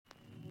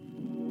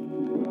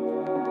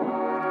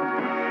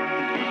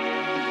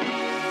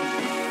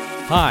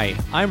Hi,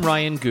 I'm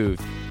Ryan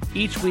Guth.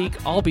 Each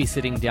week, I'll be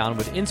sitting down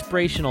with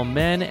inspirational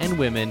men and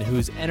women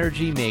whose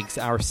energy makes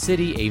our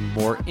city a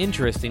more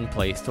interesting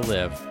place to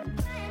live.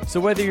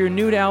 So whether you're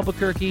new to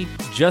Albuquerque,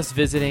 just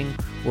visiting,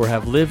 or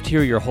have lived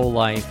here your whole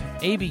life,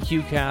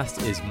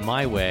 ABQcast is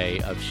my way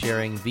of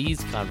sharing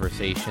these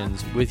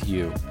conversations with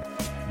you.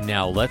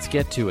 Now let's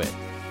get to it.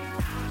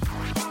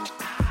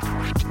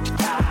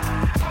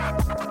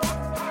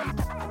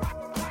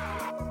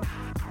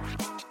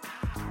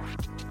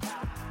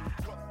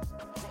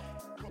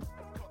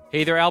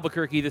 Hey there,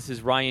 Albuquerque. This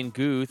is Ryan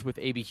Guth with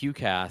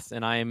ABQcast,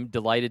 and I am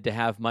delighted to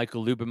have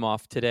Michael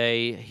Lubimoff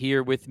today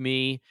here with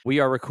me.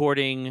 We are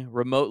recording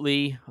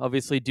remotely,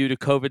 obviously due to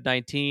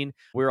COVID-19.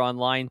 We're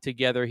online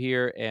together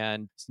here,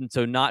 and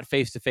so not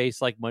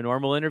face-to-face like my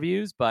normal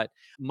interviews, but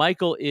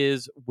Michael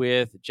is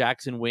with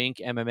Jackson Wink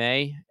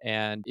MMA,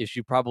 and as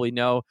you probably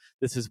know,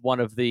 this is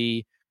one of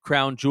the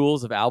crown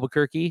jewels of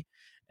Albuquerque,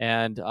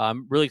 and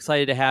I'm really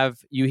excited to have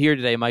you here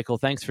today, Michael.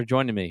 Thanks for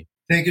joining me.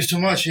 Thank you so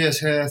much.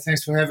 Yes,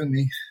 thanks for having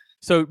me.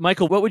 So,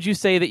 Michael, what would you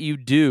say that you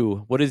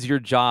do? What is your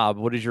job?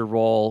 What is your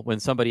role when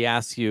somebody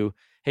asks you,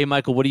 hey,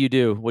 Michael, what do you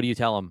do? What do you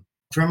tell them?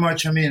 Pretty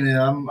much, I'm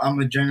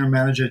a general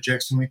manager at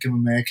Jackson Wink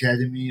MMA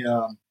Academy.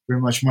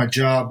 Pretty much my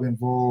job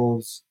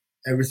involves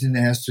everything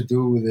that has to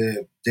do with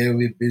the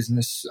daily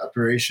business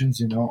operations,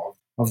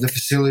 of the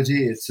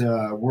facility. It's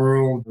a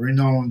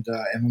world-renowned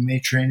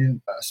MMA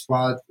training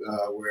spot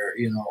where,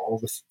 all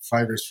the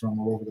fighters from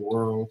all over the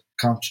world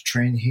come to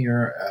train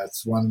here.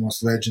 It's one of the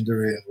most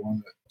legendary and one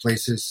of the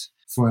places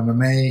for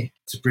MMA.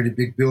 It's a pretty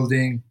big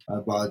building,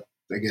 about,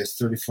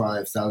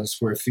 35,000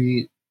 square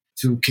feet.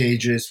 2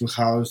 cages will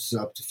house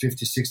up to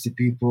 50, 60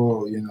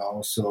 people,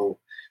 So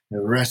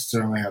the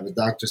restaurant, I have a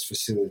doctor's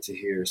facility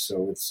here.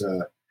 So it's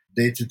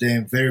day-to-day,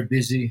 I'm very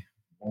busy,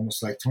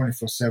 almost like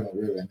 24/7,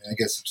 really. I mean, I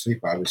get some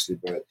sleep, obviously,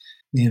 but,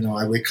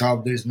 I wake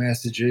up, there's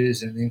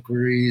messages and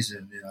inquiries,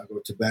 and I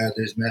go to bed,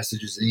 there's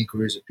messages and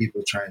inquiries of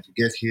people trying to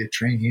get here,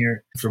 train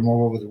here from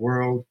all over the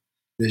world.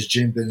 This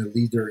gym been a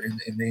leader in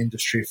the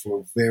industry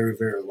for a very,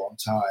 very long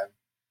time.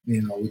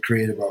 We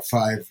created about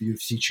 5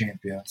 UFC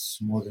champions,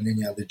 more than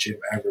any other gym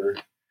ever.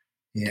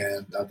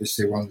 And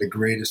obviously one of the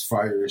greatest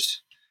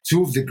fighters,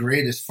 2 of the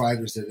greatest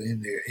fighters that are in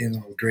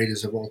the,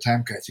 greatest of all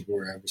time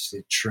category,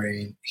 obviously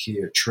train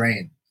here.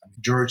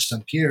 George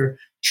St. Pierre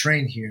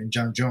trained here, and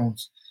John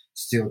Jones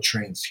still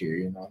trains here,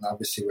 And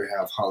obviously we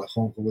have Holly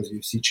Holm, who was a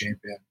UFC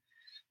champion,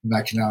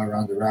 knocking out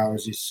Ronda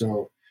Rousey.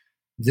 So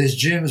this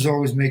gym is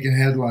always making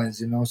headlines,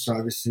 So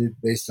obviously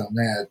based on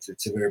that,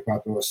 it's a very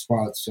popular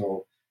spot.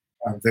 So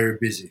I'm very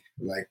busy,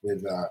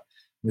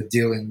 with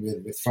dealing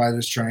with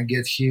fighters trying to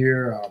get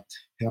here,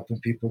 helping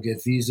people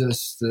get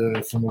visas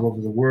from all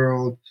over the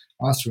world,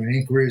 answering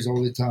inquiries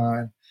all the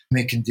time,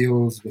 making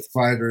deals with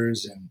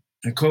fighters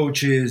and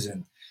coaches,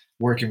 and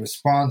working with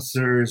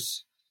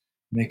sponsors,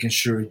 making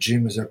sure the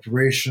gym is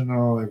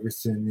operational,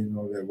 everything,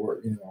 that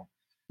work,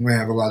 We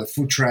have a lot of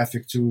foot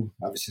traffic too,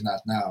 obviously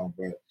not now,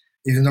 but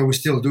even though we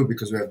still do,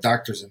 because we have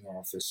doctors in the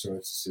office, so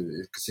it's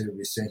considered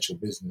essential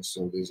business.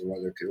 So there's a lot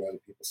of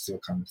people still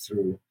coming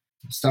through,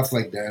 stuff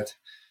like that.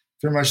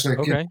 Pretty much like,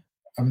 okay.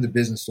 I'm in the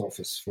business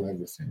office for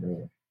everything,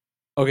 really.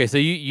 Okay, so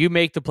you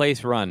make the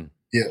place run.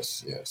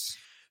 Yes.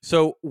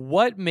 So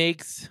what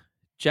makes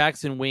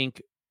Jackson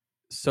Wink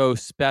so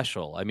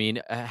special? I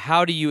mean,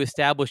 how do you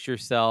establish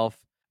yourself?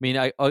 I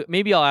mean,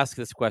 maybe I'll ask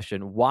this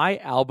question. Why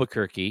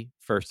Albuquerque,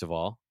 first of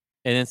all?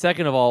 And then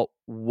second of all,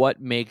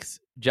 what makes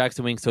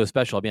Jackson Wink so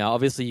special? I mean,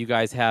 obviously you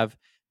guys have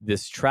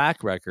this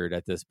track record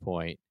at this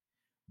point,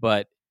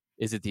 but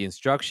is it the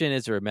instruction?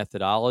 Is there a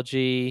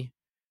methodology?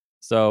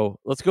 So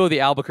let's go the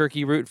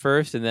Albuquerque route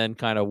first, and then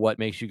kind of what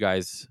makes you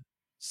guys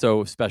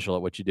so special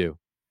at what you do.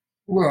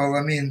 Well,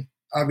 I mean,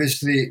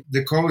 obviously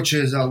the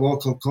coaches are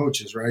local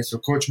coaches, right? So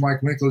Coach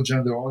Mike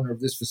Winkeljohn, the owner of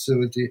this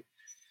facility,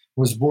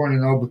 was born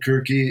in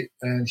Albuquerque,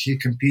 and he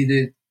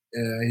competed.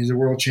 He's a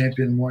world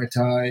champion in Muay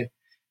Thai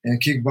and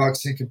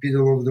kickboxing, competed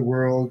all over the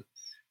world.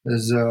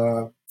 Has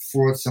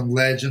fought some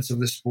legends of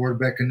the sport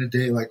back in the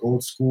day, like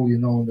old school,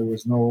 when there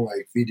was no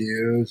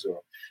videos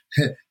or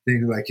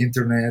things like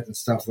internet and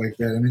stuff like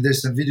that. I mean,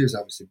 there's some videos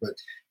obviously, but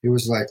it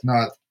was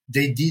not.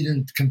 They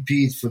didn't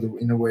compete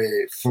in a way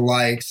for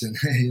likes and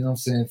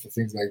for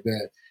things like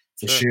that,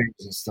 for shares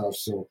and stuff.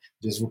 So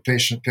just with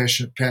passion.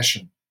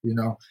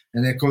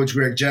 And then Coach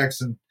Greg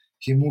Jackson,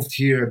 he moved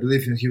here, I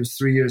believe he was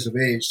 3 years of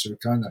age, so he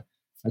kind of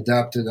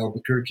adopted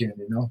Albuquerque,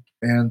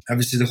 And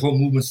obviously the whole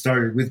movement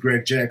started with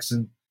Greg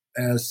Jackson.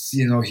 As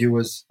he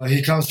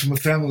comes from a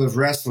family of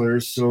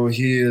wrestlers, so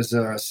he's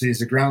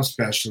a ground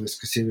specialist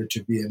considered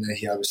to be, and then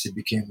he obviously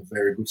became a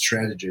very good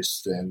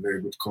strategist and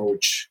very good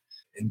coach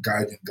in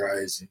guiding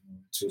guys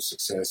to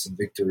success and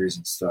victories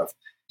and stuff.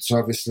 So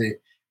obviously,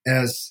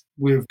 as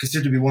we're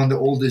considered to be one of the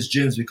oldest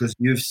gyms, because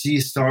UFC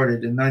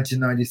started in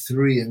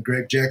 1993 and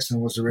Greg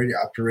Jackson was already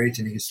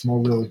operating his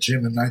small little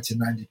gym in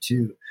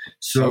 1992.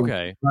 So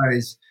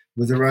guys,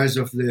 with the rise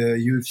of the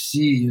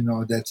UFC,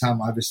 at that time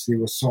obviously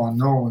it was so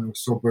unknown, it was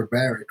so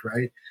barbaric,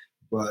 right?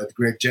 But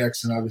Greg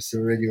Jackson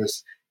obviously already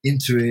was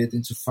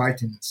into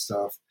fighting and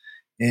stuff.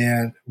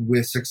 And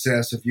with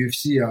success of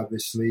UFC,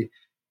 obviously,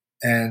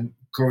 and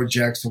Coach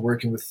Jackson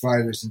working with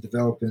fighters and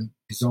developing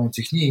his own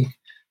technique,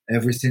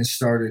 everything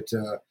started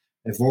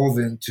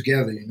evolving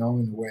together, in a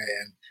way.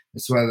 And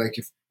that's why, like,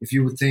 if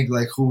you would think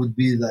like who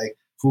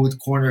would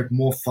corner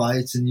more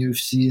fights in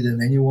UFC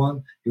than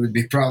anyone, it would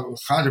be probably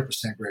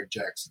 100% Greg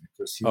Jackson,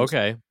 because he was,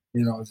 Okay.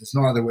 there's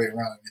no other way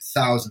around. I mean,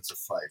 thousands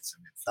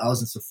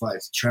of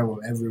fights,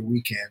 traveling every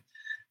weekend,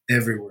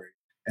 everywhere.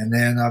 And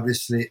then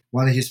obviously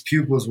one of his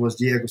pupils was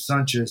Diego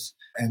Sanchez,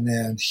 and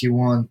then he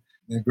won.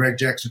 And Greg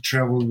Jackson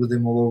traveled with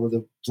him all over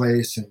the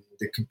place, and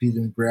they competed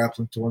in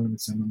grappling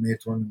tournaments, MMA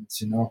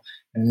tournaments,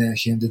 And then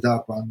he ended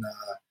up on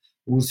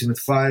Ultimate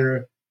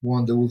Fighter,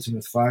 won the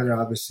Ultimate Fighter,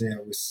 obviously,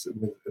 and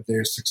with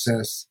their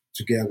success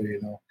together,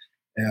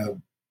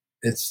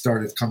 it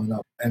started coming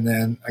up. And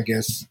then I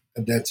guess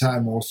at that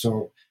time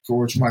also,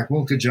 Coach Mike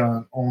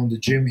Wilkejohn owned a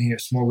gym here,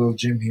 small little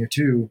gym here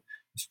too.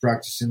 He was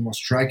practicing more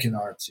striking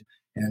arts,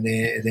 and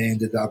they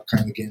ended up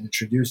kind of getting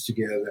introduced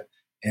together,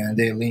 and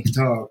they linked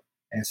up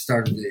and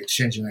started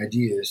exchanging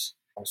ideas.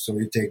 So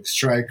you take the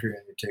striker,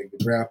 and you take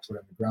the grappler,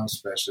 and the ground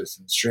specialist,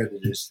 and the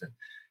strategist,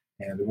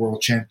 and the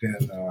world champion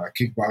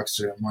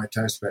kickboxer and Muay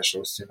Thai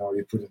specialist.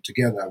 You put them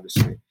together,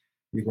 obviously,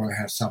 you're going to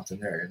have something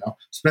there.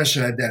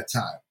 Especially at that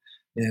time,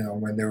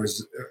 when it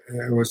was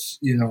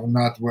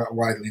not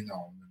widely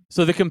known.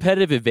 So the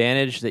competitive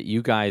advantage that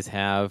you guys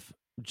have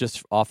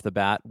just off the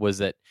bat was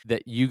that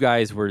you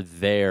guys were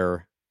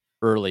there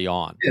early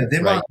on. Yeah, the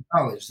amount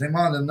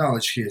of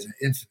knowledge here is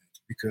infinite,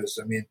 because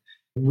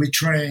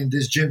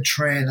this gym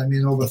trained,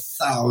 over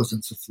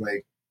thousands of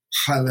like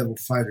high level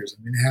fighters.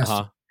 It has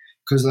to,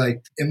 because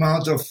like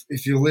amount of,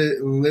 if you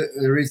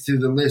read through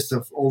the list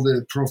of all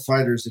the pro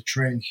fighters that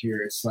train here,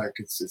 it's like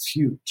it's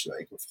huge.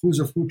 Like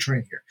who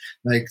train here?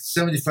 Like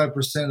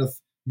 75% of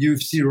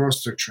UFC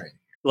roster training.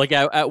 Like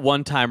at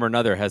one time or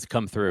another has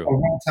come through. At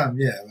one time,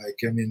 yeah.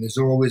 There's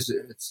always,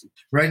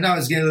 right now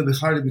it's getting a little bit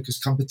harder because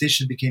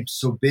competition became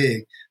so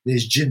big.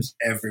 There's gyms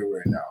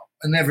everywhere now,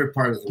 in every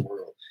part of the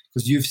world,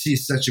 because UFC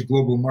is such a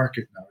global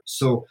market now.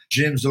 So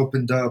gyms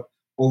opened up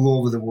all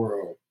over the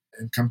world,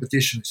 and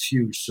competition is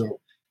huge. So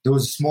there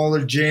was a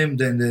smaller gym,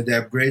 then they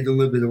upgraded a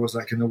little bit. It was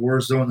like in the war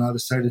zone other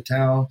side of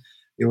town.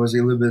 It was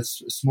a little bit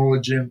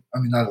smaller gym.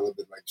 Not a little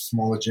bit, like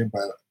smaller gym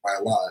by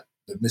a lot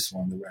than this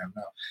one that we have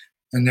now.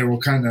 And they were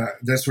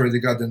that's where they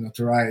got the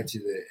notoriety,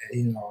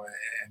 and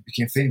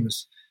became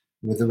famous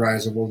with the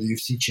rise of all the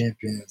UFC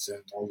champions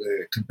and all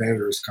the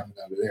competitors coming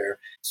out of there.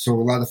 So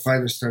a lot of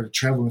fighters started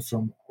traveling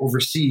from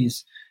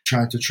overseas,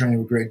 trying to train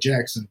with Greg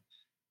Jackson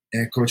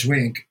and Coach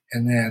Wink.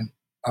 And then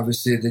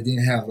obviously they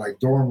didn't have like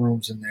dorm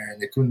rooms in there,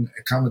 and they couldn't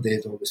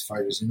accommodate all these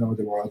fighters.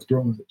 They were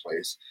outgrowing the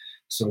place.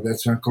 So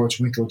that's when Coach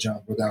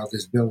Winkeljohn put out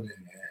this building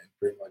and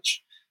pretty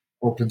much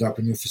opened up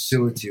a new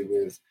facility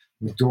with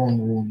dorm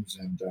rooms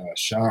and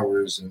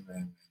showers, and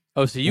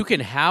so you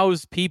can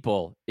house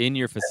people in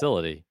your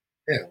facility.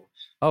 Yeah.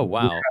 Oh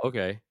wow.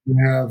 Okay. We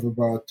have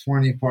about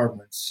 20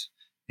 apartments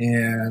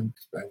and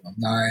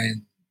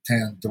 9,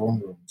 10 dorm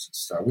rooms and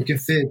stuff. We can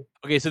fit.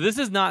 Okay, so this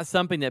is not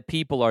something that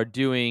people are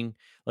doing.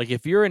 Like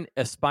if you're an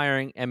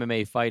aspiring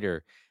MMA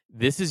fighter,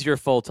 this is your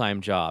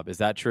full-time job. Is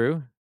that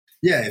true?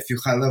 Yeah, if you're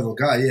a high-level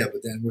guy, yeah.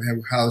 But then we have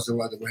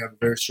a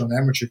very strong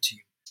amateur team.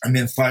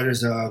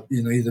 Fighters are,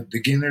 either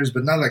beginners,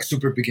 but not like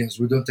super beginners.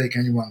 We don't take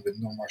anyone with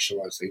no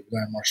martial arts. Like, we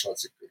don't have martial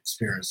arts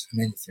experience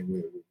in anything.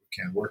 We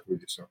can't work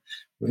with you. So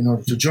in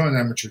order to join an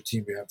amateur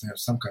team, we have to have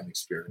some kind of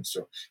experience.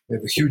 So we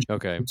have a huge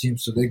team.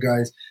 So the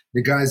guys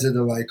that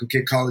are like,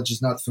 okay, college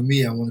is not for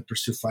me. I want to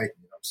pursue fighting.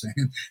 You know what I'm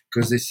saying?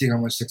 Because they see how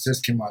much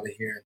success came out of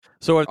here.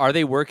 So are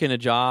they working a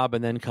job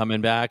and then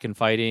coming back and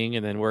fighting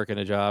and then working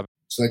a job?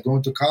 It's like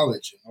going to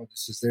college.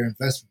 This is their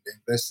investment. They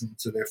invest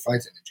into their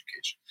fighting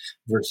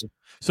education.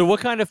 So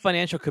what kind of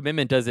financial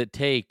commitment does it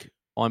take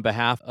on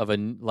behalf of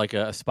an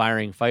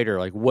aspiring fighter?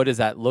 Like, what does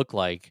that look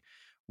like?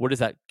 What is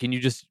that? Can you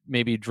just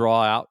maybe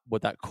draw out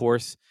what that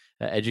course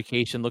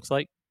education looks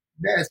like?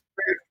 Yeah, it's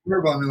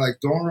very affordable. Like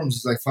dorm rooms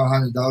is like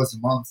 $500 a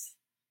month.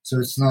 So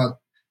it's not,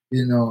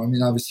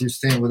 obviously you're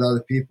staying with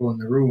other people in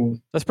the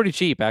room. That's pretty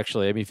cheap,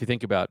 actually. If you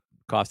think about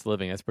cost of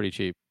living, that's pretty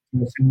cheap.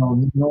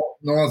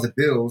 No other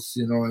bills,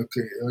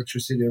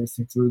 electricity,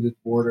 everything included,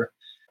 water,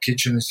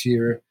 kitchen is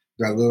here,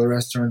 got a little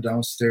restaurant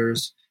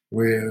downstairs.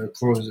 We're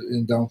close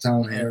in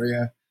downtown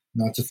area,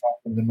 not too far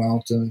from the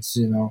mountains,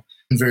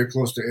 very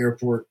close to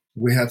airport.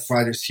 We had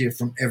fighters here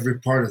from every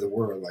part of the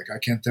world. Like I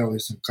can't tell you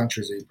some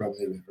countries that you probably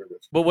haven't heard of.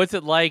 But what's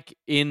it like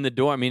in the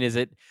dorm?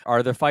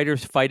 Are the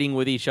fighters fighting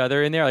with each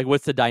other in there? Like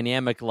what's the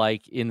dynamic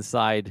like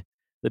inside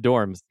the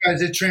dorms? Guys,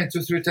 they train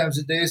 2-3 times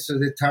a day, so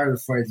they're tired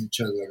of fighting each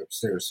other like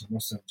upstairs. So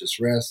most of them just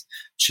rest,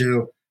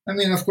 chill.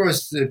 Of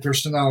course, the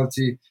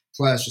personality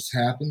clashes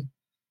happen,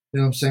 You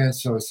know what I'm saying?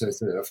 So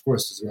of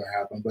course it's going to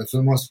happen. But for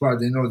the most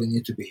part, they know they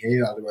need to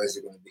behave, otherwise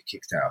they're going to be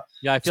kicked out.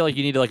 Yeah, I feel like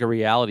you need like a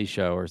reality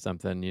show or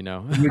something, you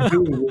know? We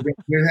do.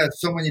 We had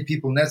so many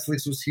people.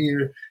 Netflix was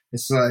here.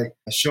 It's like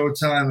a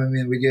Showtime. I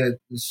mean, we get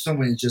so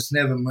many just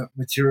never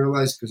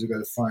materialize because we got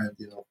to find,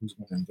 who's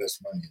going to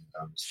invest money in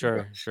it. Obviously. Sure,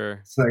 But sure.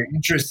 it's like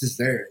interest is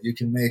there. You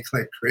can make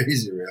like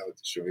crazy reality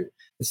show.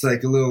 It's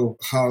like a little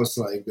house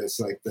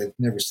that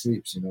never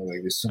sleeps.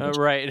 Like there's so much.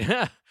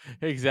 Right.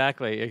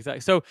 Exactly.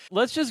 So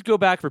let's just go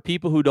back for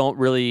people who don't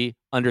really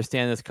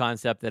understand this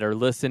concept, that are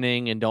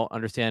listening and don't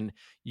understand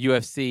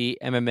UFC,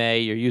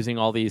 MMA. You're using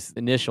all these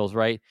initials,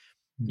 right?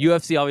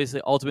 UFC,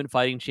 obviously, Ultimate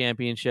Fighting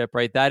Championship,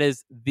 right? That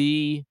is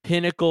the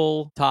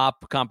pinnacle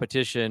top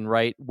competition,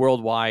 right?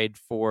 Worldwide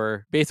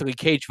for basically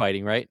cage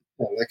fighting, right?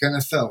 Yeah, like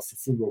NFL for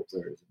football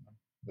players.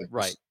 Like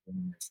right.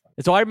 And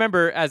so I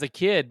remember as a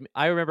kid,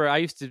 I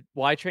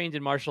trained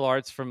in martial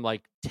arts from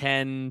like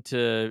 10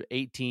 to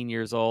 18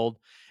 years old.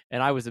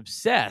 And I was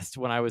obsessed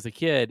when I was a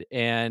kid.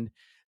 And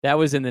that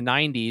was in the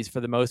 90s for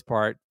the most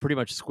part, pretty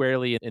much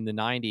squarely in the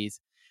 90s.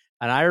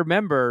 And I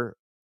remember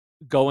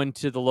going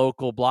to the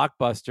local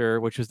Blockbuster,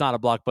 which was not a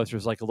Blockbuster, it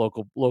was like a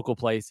local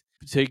place,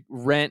 to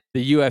rent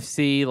the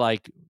UFC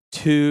like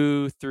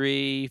 2,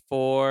 3,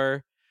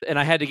 4. And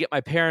I had to get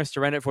my parents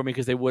to rent it for me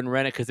because they wouldn't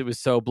rent it because it was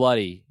so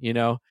bloody,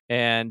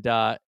 And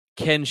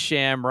Ken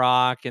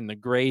Shamrock and the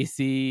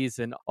Gracies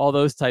and all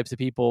those types of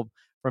people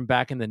from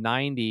back in the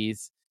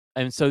 90s.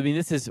 And so, I mean,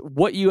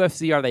 what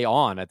UFC are they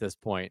on at this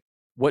point?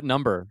 What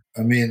number?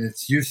 I mean,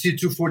 it's UFC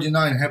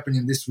 249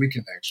 happening this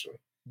weekend, actually.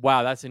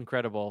 Wow, that's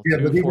incredible. Yeah,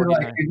 but even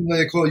though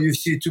they call it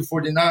UFC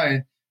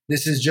 249,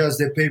 this is just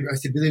their pay. I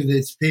believe that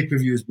it's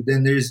pay-per-views, but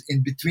then there's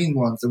in between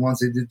ones, the ones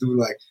they did do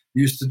like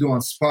used to do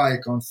on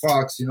Spike, on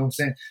Fox. You know what I'm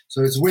saying?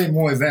 So it's way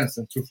more events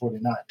than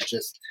 249.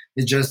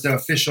 It's just the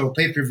official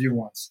pay-per-view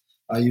ones.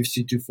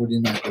 UFC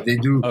 249, but they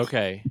do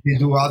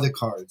other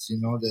cards.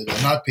 That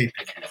are not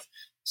pay-per-view.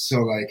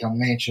 So like I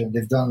mentioned,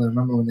 they've done. I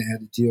remember when they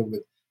had the deal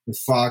with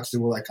Fox, they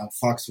were like on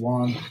Fox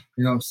One.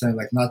 You know what I'm saying?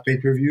 Like not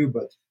pay-per-view,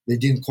 but they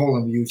didn't call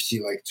them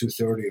UFC like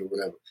 230 or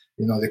whatever.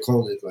 They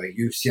called it like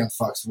UFC on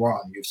Fox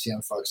 1, UFC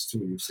on Fox 2,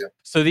 UFC.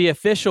 So the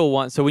official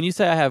one, so when you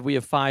say we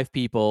have 5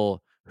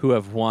 people who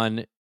have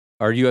won,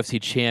 are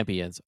UFC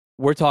champions,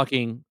 we're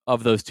talking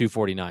of those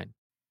 249.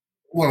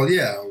 Well,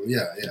 yeah.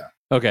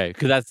 Okay,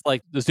 because that's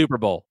like the Super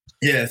Bowl.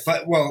 Yeah,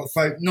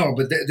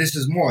 this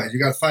is more. You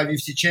got 5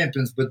 UFC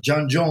champions, but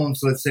John Jones,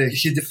 let's say,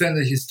 he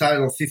defended his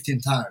title 15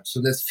 times.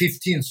 So that's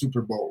 15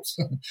 Super Bowls.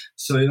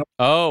 So,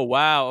 Oh,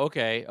 wow.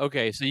 Okay.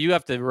 So you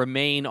have to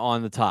remain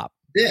on the top.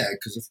 Yeah,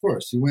 because of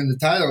course, you win the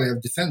title, you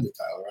have to defend the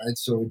title, right?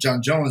 So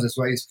John Jones, that's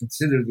why he's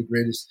considered the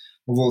greatest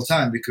of all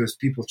time, because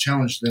people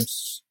challenged them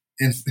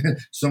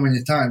so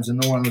many times and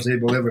no one was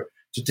able ever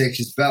to take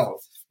his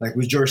belt. Like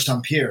with George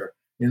St. Pierre,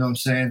 you know what I'm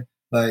saying?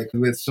 Like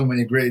with so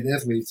many great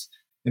athletes.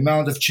 The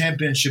amount of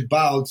championship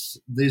bouts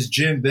this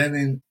Jim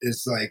Benin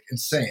is like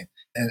insane.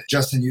 And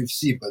just in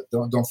UFC, but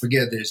don't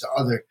forget there's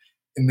other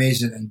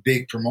amazing and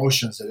big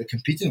promotions that are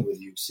competing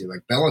with UFC,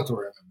 like Bellator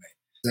MMA.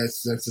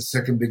 That's the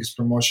second biggest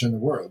promotion in the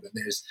world. And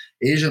there's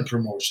Asian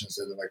promotions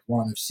that are like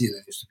ONE FC,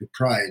 that used to be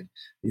Pride.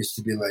 It used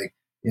to be like,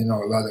 a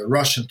lot of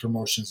Russian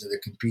promotions that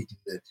are competing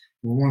that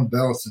won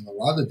belts in a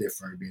lot of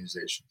different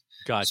organizations.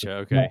 Gotcha. So,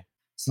 okay.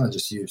 It's not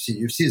just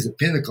UFC. UFC is the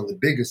pinnacle, the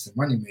biggest, the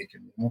money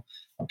making,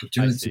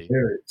 opportunity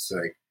there. It's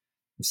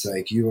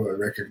like you are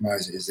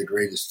recognized as the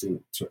greatest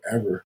to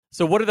ever.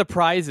 So what are the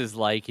prizes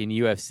like in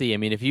UFC? I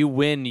mean, if you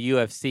win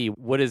UFC,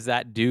 what does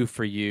that do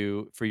for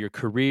you, for your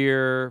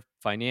career,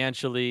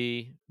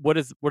 financially? What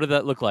does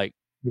that look like?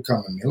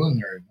 Become a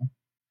millionaire.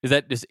 Is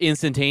that just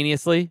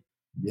instantaneously?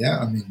 Yeah,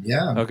 I mean,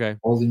 yeah. Okay.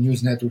 All the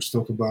news networks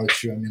talk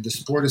about you. I mean, the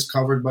sport is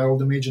covered by all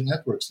the major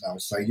networks now.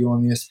 It's like you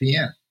on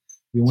ESPN.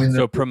 You win.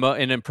 So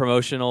and then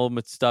promotional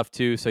stuff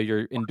too. So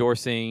you're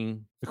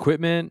endorsing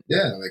equipment.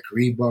 Yeah, like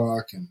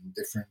Reebok and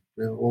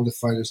all the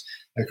fighters.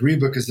 Like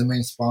Reebok is the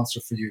main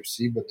sponsor for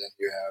UFC, but then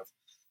you have,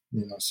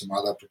 some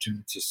other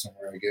opportunities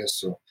somewhere, I guess.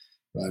 So,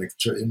 like,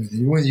 I mean,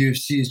 you win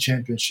UFC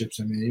championships.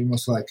 I mean, you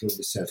most likely will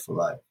be set for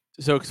life.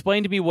 So,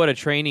 explain to me what a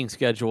training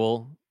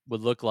schedule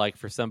would look like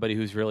for somebody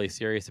who's really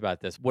serious about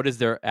this. What does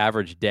their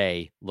average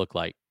day look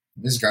like?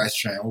 These guys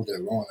train all day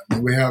long. I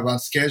mean, we have on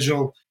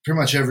schedule, pretty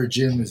much every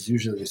gym is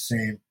usually the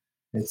same.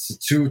 It's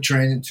two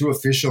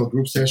official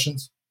group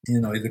sessions,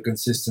 either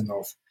consistent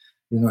of,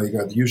 you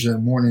got usually in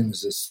the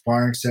mornings is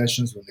sparring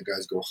sessions when the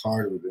guys go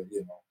hard with it,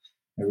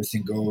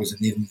 everything goes.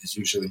 And evening is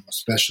usually more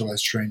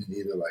specialized training,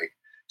 either like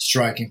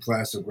striking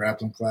class or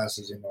grappling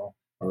classes, or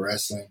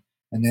wrestling.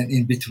 And then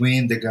in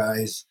between, the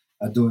guys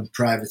are doing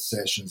private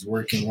sessions,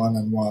 working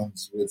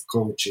one-on-ones with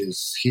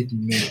coaches,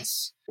 hitting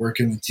mitts,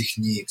 working on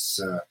techniques,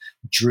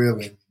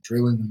 drilling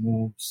the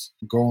moves,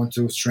 going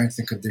to strength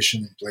and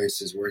conditioning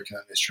places, working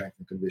on the strength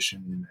and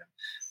conditioning. And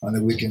on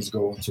the weekends,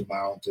 going to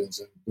mountains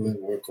and doing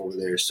work over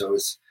there. So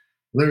it's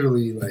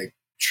literally like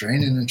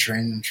training,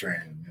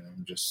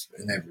 just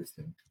in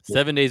everything.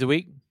 7 days a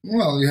week?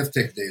 Well, you have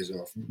to take days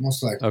off.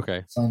 Most likely.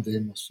 Okay. Sunday,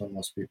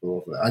 most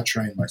people off. I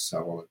train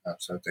myself all the time,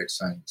 so I take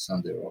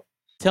Sunday off.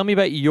 Tell me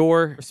about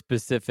your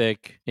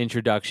specific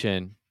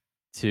introduction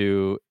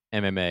to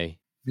MMA.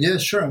 Yeah,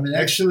 sure. I mean,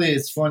 actually,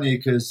 it's funny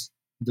because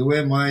the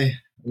way my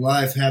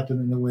life happened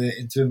in the way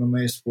into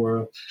MMA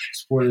sport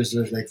is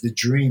like the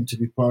dream to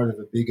be part of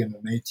a big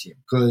MMA team.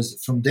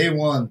 Because from day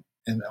one,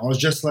 and I was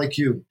just like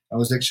you. I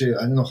was actually,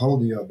 I don't know how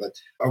old you are, but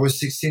I was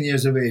 16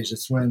 years of age.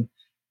 That's when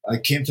I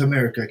came to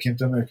America. I came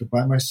to America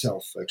by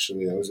myself,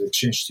 actually. I was an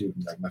exchange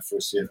student, like my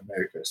first year in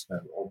America. I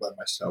spent all by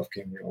myself,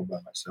 came here all by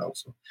myself.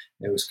 So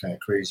it was kind of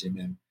crazy. And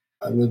then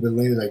a little bit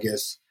later, I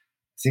guess,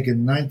 I think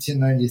in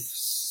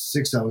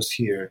 1996, I was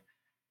here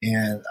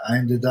and I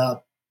ended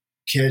up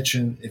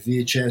catching a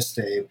VHS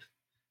tape,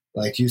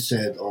 like you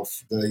said, of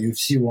the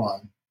UFC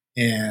one,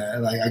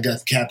 and like I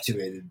got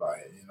captivated by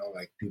it. You know,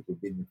 like people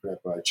beating the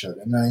crap out of each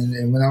other.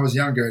 And when I was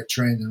younger, I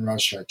trained in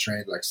Russia. I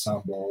trained like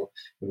sambo,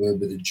 a little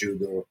bit of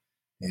judo,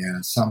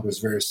 and sambo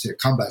is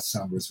combat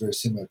sambo is very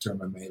similar to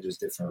MMA. Just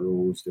different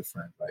rules,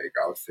 different like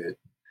outfit,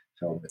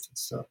 helmet and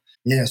stuff.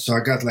 Yeah, so I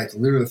got like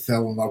literally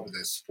fell in love with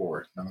this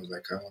sport, and I was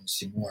like, I want to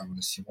see more. I want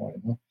to see more.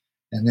 You know,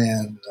 and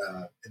then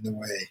in the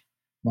way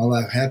my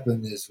life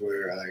happened is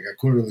where like I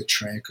couldn't really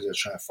train because I was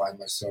trying to find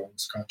myself in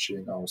this country,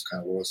 and I was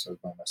kind of lost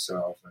by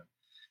myself and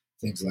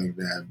things like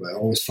that. But I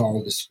always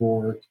followed the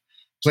sport.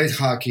 Played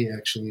hockey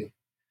actually.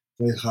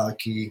 Played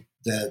hockey.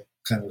 That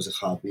kind of was a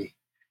hobby.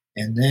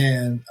 And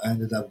then I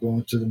ended up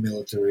going to the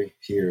military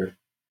here.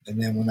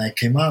 And then when I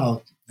came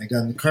out, I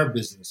got in the car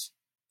business,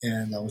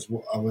 and I was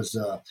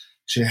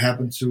actually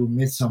happened to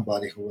meet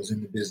somebody who was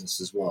in the business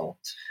as well.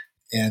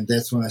 And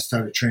that's when I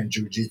started training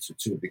jiu-jitsu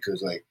too,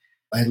 because like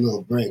I had a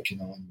little break, you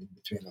know, in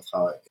between of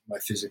how my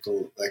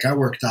physical, like I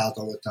worked out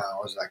all the time.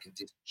 I was like in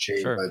decent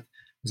shape, Sure. but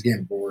I was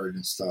getting bored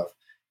and stuff.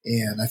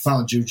 And I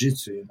found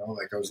jiu-jitsu, you know,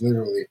 like I was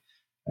literally,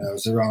 I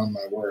was around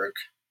my work,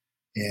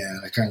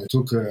 and I kind of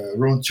took a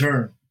wrong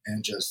turn,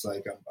 and just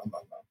like I'm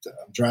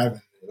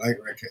driving like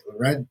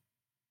right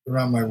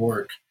around my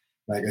work,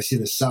 like I see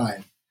the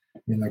sign,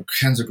 you know,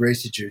 Renzo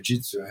Gracie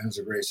Jiu-Jitsu.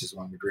 Renzo Gracie is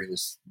one of the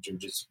greatest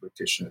jiu-jitsu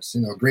practitioners.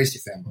 You know, Gracie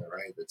family,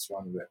 right? That's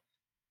one of the.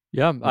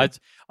 Yeah, Yeah.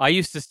 I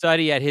used to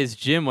study at his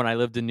gym when I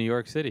lived in New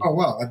York City. Oh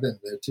wow, I've been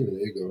there too. There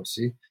you go.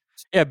 See,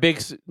 Yeah,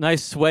 big,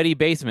 nice, sweaty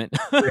basement.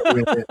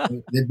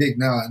 they're big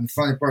now. And the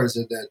funny part is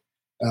that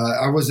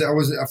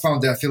I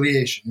found the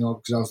affiliation, you know,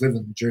 because I was living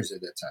in New Jersey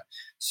at that time.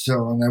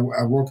 So and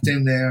I walked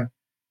in there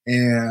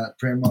and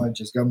pretty much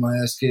just got my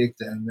ass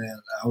kicked, and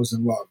then I was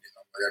in love. You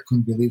know, like I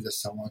couldn't believe that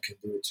someone can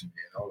do it to me.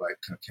 You know, like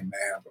can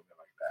handle me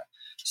like that.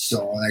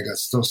 So and I got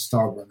so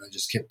stubborn. I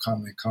just kept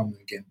coming,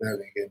 getting better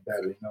and getting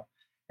better. You know.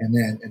 And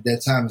then at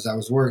that time, as I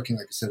was working,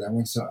 like I said, I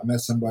met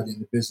somebody in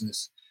the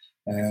business,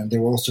 and they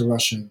were also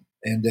Russian.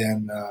 And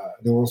then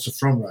they were also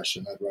from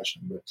Russia, not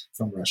Russian, but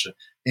from Russia.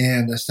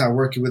 And I started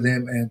working with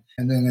him,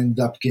 and then ended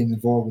up getting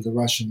involved with the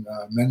Russian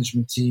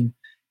management team.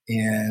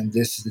 And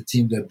this is the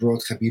team that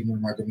brought Khabib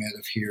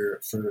Nurmagomedov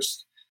here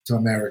first to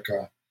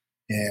America.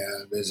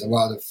 And there's a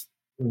lot of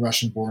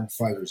Russian-born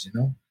fighters, you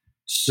know.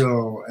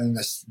 So, and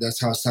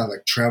that's how I started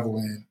like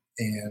traveling,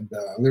 and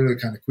literally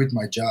kind of quit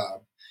my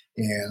job.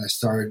 And I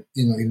started,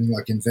 you know, even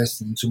like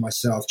investing into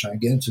myself, trying to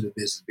get into the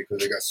business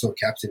because I got so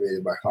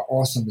captivated by how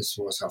awesome this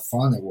was, how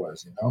fun it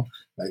was, you know,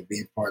 like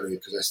being part of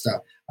it. Because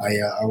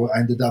I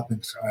ended up in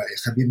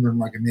Khabib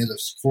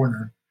Nurmagomedov's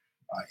corner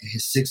in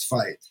his sixth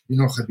fight. You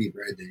know Khabib,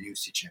 right? The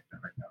UFC champion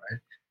right now,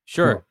 right?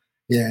 Sure. So,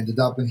 yeah, ended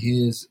up in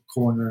his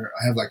corner.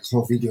 I have like a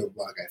whole video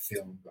blog I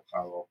filmed of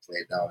how it all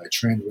played out. I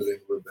trained with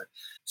him a little bit.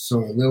 So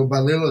little by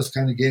little, I was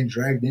kind of getting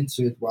dragged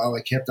into it while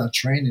I kept on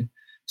training,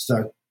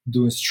 start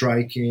doing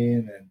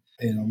striking and,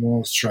 you know,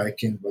 more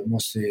striking, but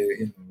mostly,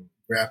 you know,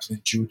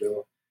 grappling,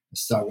 judo, and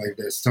stuff like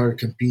that. Started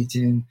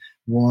competing,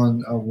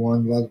 won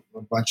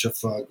a bunch of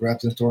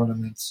grappling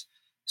tournaments.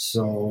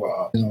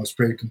 So, you know, it was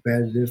pretty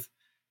competitive.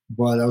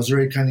 But I was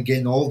already kind of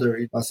getting older.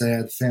 Plus, I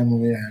had a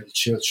family, I had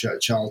a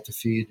child to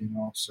feed, you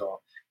know.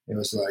 So it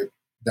was like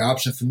the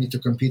option for me to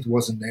compete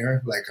wasn't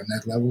there, like on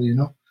that level, you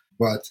know.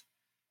 But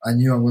I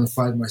knew I'm going to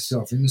find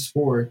myself in the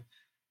sport.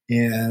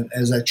 And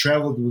as I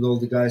traveled with all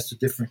the guys to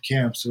different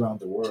camps around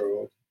the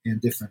world in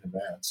different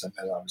events, I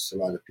met obviously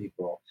a lot of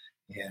people,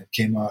 and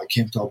came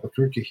to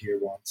Albuquerque here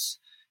once,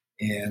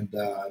 and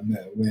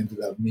we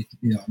ended up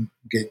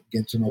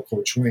getting to know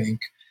Coach Wink.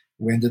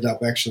 We ended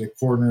up actually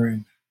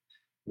cornering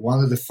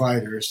one of the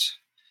fighters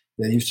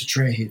that used to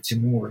train here,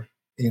 Timur,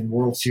 in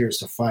World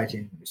Series of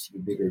Fighting. It used to be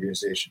a big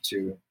organization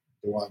too.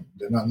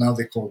 Now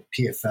they call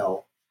it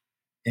PFL,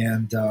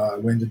 and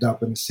we ended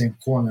up in the same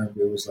corner.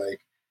 It was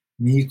like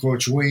me,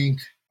 Coach Wink,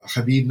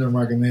 Khabib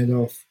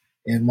Nurmagomedov,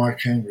 and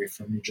Mark Henry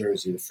from New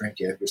Jersey, the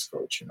Frankie Edgar's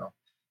coach, you know.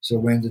 So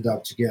we ended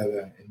up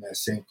together in that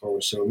same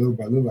coach. So little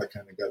by little, I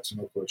kind of got to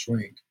know Coach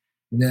Wink.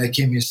 And then I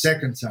came here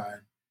second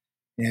time,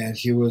 and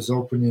he was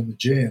opening the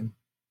gym,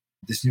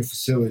 this new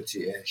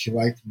facility, and he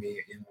liked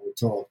me. You know, we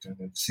talked, and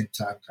at the same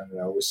time, kind of,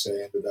 I always say,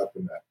 I ended up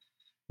in the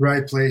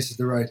right place at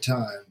the right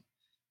time.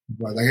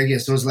 But like, I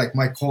guess it was like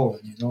my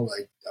calling, you know,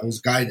 like I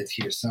was guided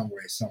here some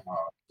way,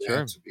 somehow.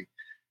 Sure. To be,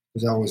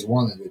 because I always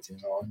wanted it, you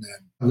know. And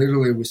then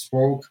literally we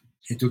spoke,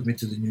 He took me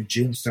to the new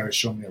gym, started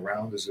showing me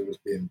around as it was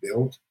being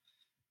built.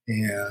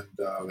 And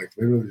like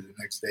literally the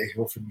next day, he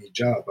offered me a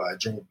job. I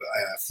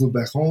flew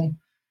back home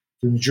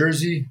to New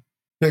Jersey,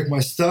 packed my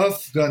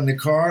stuff, got in the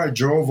car,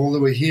 drove all the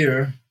way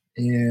here,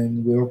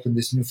 and we opened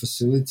this new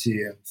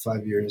facility. And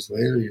 5 years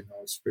later,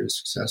 it's pretty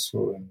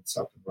successful and it's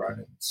up and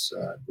running. It's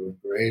doing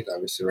great.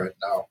 Obviously, right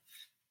now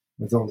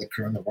with all the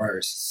coronavirus,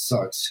 it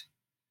sucks.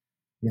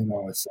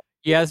 It's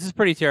Yeah, this is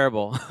pretty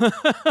terrible.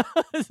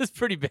 This is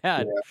pretty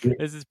bad. yeah,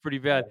 This is pretty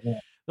bad. yeah.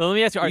 Well, let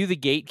me ask you: are you the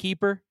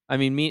gatekeeper? I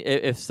mean,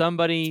 if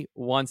somebody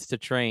wants to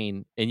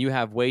train and you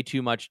have way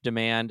too much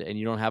demand and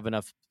you don't have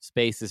enough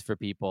spaces for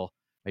people,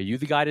 are you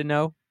the guy to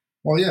know?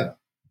 Well, yeah.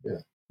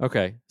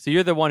 Okay, so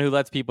you're the one who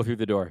lets people through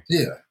the door.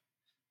 Yeah.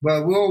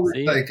 But we always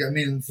See?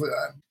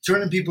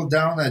 turning people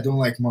down. I don't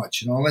like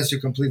much, unless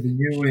you're completely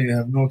new and you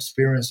have no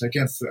experience. I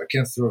can't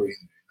throw you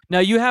in. Now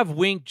you have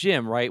Wink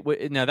Gym, right?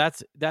 Now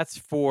that's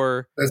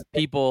for That's,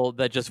 people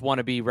that just want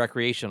to be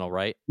recreational,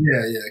 right?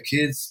 yeah,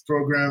 kids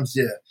programs,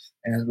 yeah,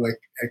 and like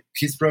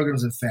kids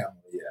programs and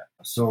family, yeah.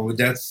 So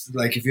that's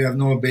like if you have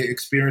no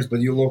experience,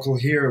 but you're local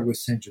here, we'll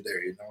send you there.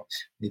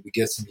 Maybe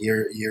get some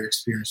year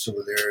experience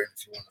over there, and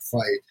if you want to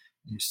fight,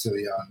 you're still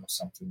young or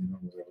something,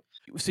 whatever.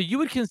 So you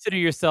would consider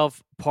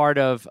yourself part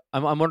of?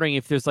 I'm wondering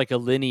if there's like a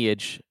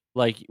lineage.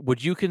 Like,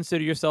 would you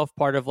consider yourself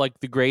part of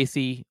like the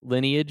Gracie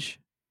lineage?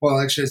 Well,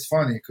 actually, it's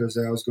funny because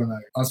I was going to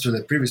answer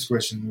that previous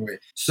question in a way.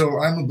 So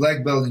I'm a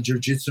black belt in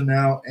Jiu-Jitsu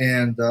now,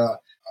 and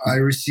I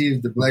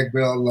received the black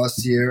belt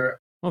last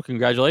year. Well,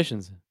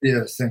 congratulations.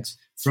 Yes, thanks.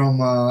 From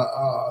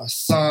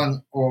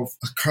son of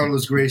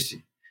Carlos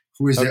Gracie,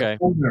 who is the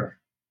owner.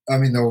 I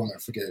mean, the owner,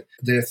 forget it.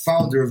 The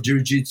founder of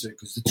Jiu-Jitsu,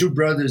 because the two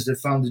brothers that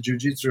founded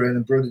Jiu-Jitsu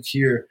and brought it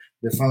here,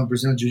 they founded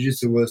Brazilian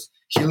Jiu-Jitsu, was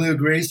Helio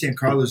Gracie and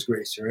Carlos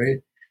Gracie,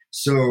 right?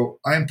 So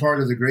I'm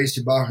part of the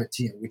Gracie Barra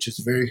team, which is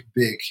very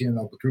big here in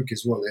Albuquerque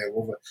as well. They have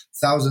over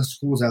 1,000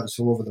 schools out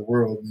all over the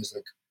world, and there's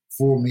like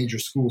 4 major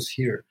schools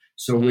here.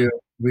 So we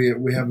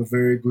have a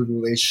very good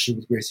relationship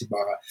with Gracie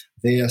Barra.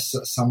 They are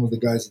some of the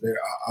guys there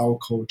are our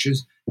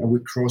coaches, and we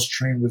cross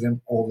train with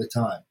them all the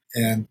time.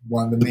 And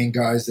one of the main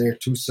guys there,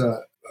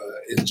 Tusa,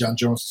 is John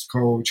Jones'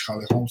 coach,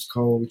 Holly Holmes'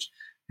 coach.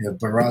 You have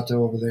Barata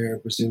over there,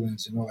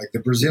 Brazilians, like the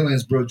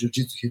Brazilians brought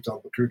Jiu-Jitsu here to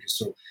Albuquerque.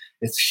 So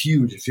it's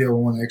huge. If you ever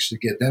want to actually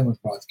get them on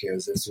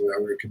podcast, that's what I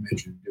would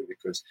recommend you to do,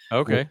 because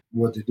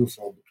what they do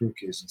for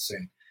Albuquerque is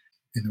insane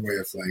in the way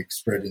of like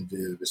spreading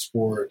the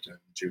sport and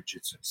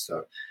Jiu-Jitsu and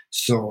stuff.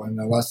 So in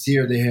the last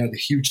year, they had a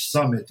huge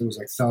summit. There was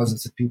like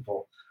thousands of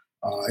people.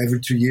 Every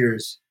 2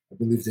 years, I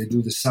believe they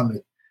do the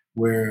summit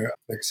where,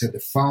 like I said, the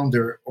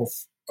founder of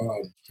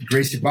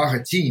Gracie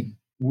Barra team,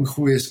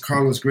 who is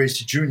Carlos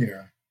Gracie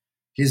Jr.,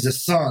 he's the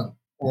son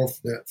of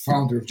the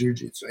founder of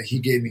Jiu-Jitsu, and he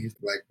gave me his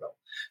black belt.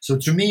 So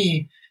to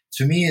me,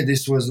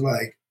 this was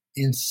like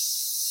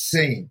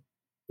insane.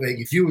 Like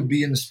if you would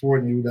be in the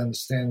sport and you would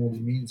understand what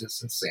it means,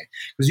 it's insane.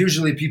 Because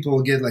usually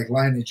people get like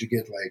lineage, you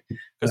get like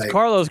because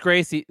Carlos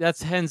Gracie,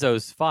 that's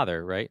Renzo's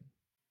father, right?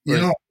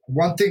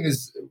 One thing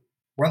is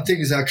I'm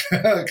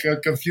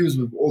confused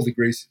with all the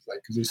Gracies, like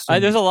because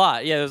there's a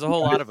lot. Yeah, there's a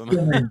whole lot of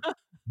them.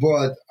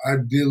 But I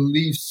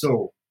believe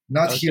so.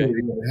 Not here.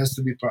 It has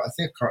to be part. I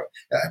think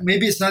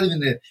maybe it's not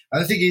even I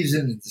don't think he's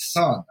in the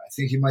son. I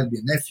think he might be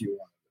a nephew.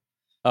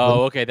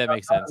 Oh, okay, that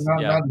makes sense. Not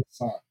the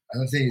son. I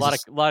don't think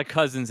a lot of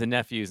cousins and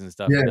nephews and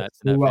stuff. Yeah, in that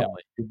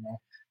family.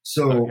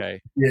 So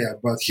yeah,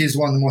 but he's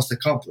one of the most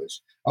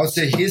accomplished. I would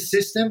say his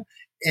system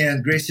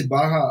and Gracie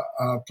Barra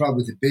are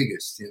probably the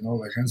biggest.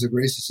 Like Renzo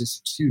Gracie's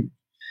system is huge,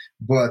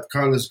 but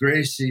Carlos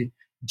Gracie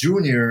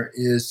Jr.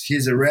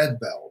 he's a red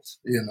belt.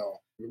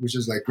 Which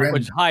is like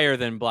which higher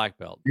than black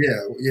belt.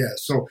 Yeah.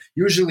 So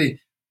usually,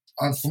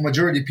 for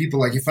majority of people,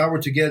 like if I were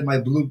to get my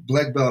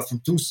black belt from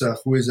Tusa,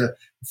 who is a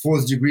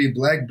 4th degree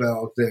black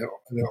belt, the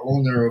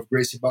owner of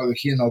Gracie Barra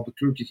here in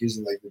Albuquerque, he's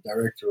like the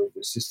director of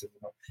the system.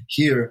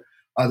 Here,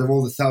 out of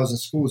all the 1,000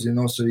 schools,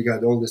 so you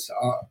got all this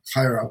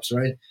higher ups,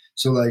 right?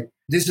 So like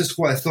this is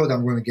who I thought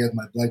I'm going to get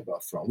my black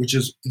belt from, which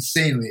is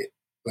insanely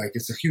like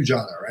it's a huge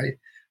honor, right?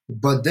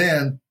 But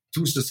then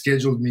Tusa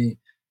scheduled me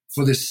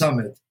for this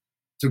summit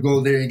to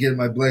go there and get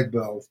my black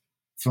belt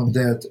from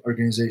that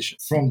organization,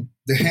 from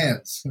the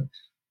hands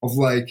of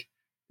like,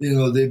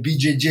 the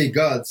BJJ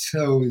gods,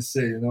 I always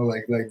say,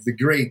 like the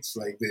greats,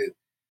 like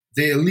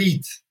the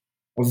elite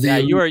of the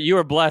elite. You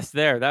were blessed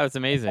there. That was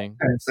amazing.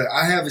 And so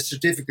I have a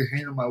certificate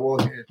hanging on my wall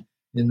here,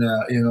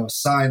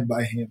 signed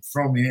by him,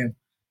 from him.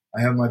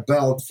 I have my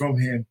belt from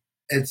him.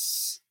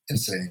 It's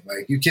insane.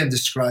 Like you can't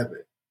describe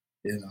it.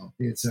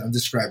 It's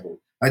indescribable.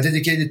 I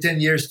dedicated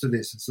 10 years to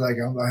this. It's like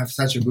I have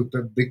such a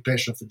big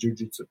passion for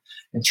Jiu-Jitsu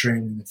and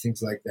training and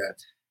things like that.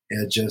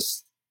 And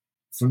just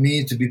for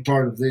me to be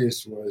part of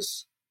this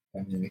was,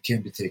 it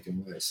can't be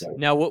taken away. So.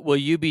 Now, will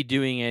you be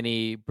doing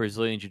any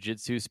Brazilian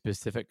Jiu-Jitsu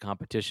specific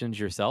competitions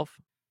yourself?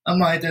 I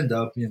might end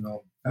up,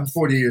 I'm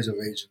 40 years of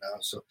age now.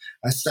 So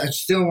I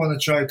still want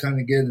to try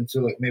kind of get into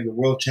like maybe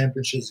world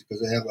championships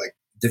because I have like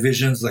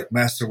divisions like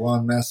Master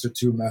 1, Master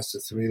 2, Master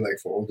 3, like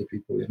for older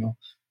people,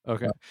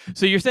 Okay.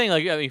 So you're saying,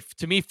 like, I mean,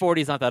 to me,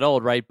 40 is not that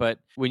old, right? But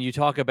when you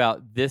talk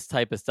about this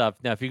type of stuff,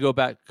 now, if you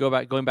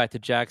going back to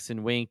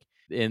Jackson Wink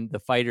and the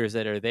fighters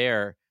that are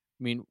there,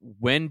 I mean,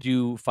 when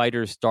do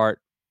fighters start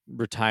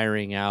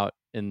retiring out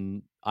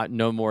and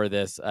no more of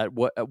this? At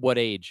what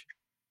age?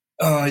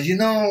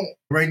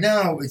 Right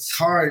now it's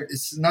hard.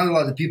 It's not a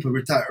lot of people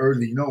retire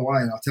early. You know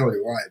why? And I'll tell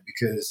you why.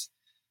 Because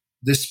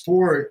the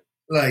sport,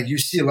 like you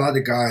see a lot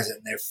of guys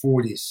in their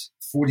 40s,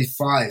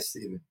 45s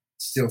even,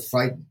 still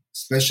fighting,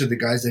 especially the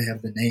guys that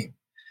have the name.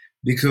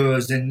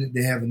 Because then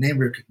they have a name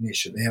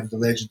recognition, they have the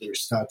legendary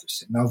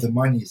status, and now the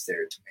money is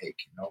there to make.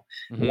 A lot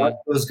Mm-hmm. of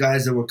those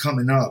guys that were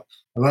coming up,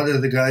 a lot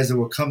of the guys that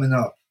were coming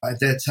up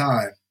at that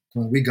time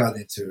when we got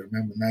into it,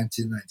 remember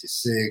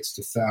 1996,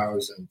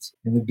 2000,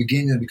 in the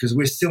beginning, because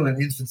we're still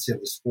in infancy of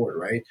the sport,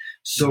 right?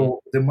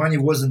 So the money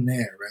wasn't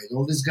there, right?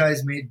 All these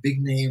guys made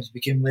big names,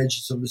 became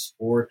legends of the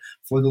sport,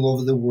 fought all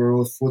over the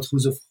world, fought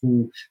who's of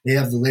who. They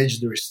have the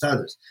legendary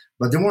status,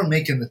 but they weren't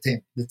making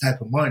the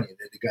type of money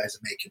that the guys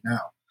are making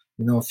now.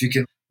 If you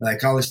can,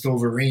 like Alistair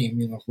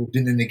Overeem, who's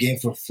been in the game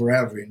for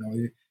forever,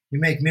 you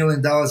make $1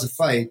 million a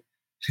fight,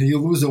 you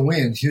lose or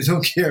win, you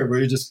don't care, but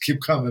you just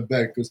keep coming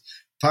back because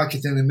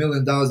pocketing $1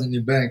 million in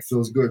your bank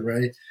feels good,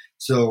 right?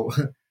 So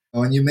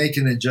when you're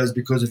making it just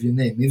because of your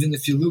name, even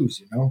if you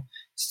lose,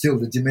 still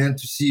the demand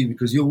to see you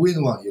because you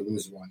win one, you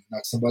lose one, you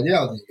knock somebody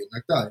out, and you get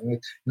knocked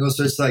out.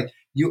 So it's like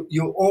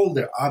you're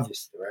older,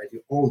 obviously, right?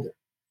 You're older,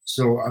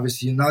 so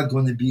obviously you're not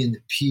going to be in the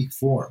peak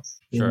form.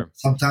 Sure.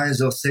 Sometimes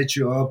they'll set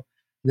you up.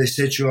 They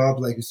set you up,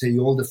 like you say,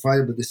 you're older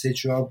fighter, but they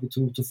set you up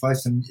to fight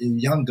some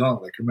young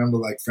gun. Like, remember,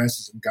 like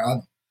Francis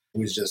Ngannou,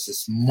 who is just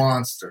this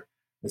monster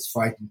that's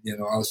fighting,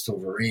 Alistair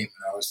Overeem. And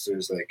Alistair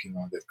is like,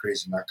 that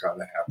crazy knockout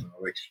that happened.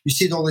 Like, you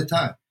see it all the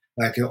time.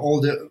 Like, an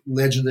older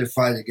legendary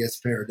fighter gets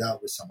paired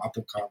up with some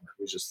up-and-comer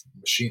who's just a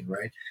machine,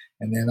 right?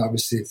 And then,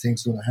 obviously,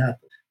 things going to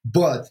happen.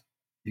 But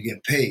you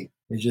get paid.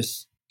 You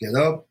just get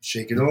up,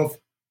 shake it off,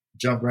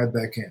 jump right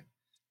back in.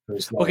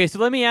 Okay, so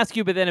let me ask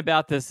you, but then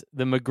about the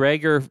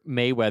McGregor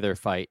Mayweather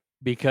fight,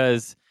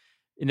 because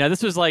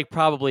this was like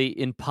probably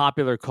in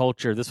popular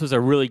culture, this was a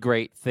really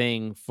great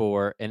thing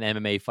for an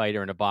MMA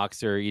fighter and a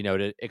boxer,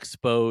 to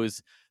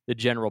expose the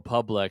general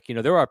public.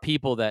 There are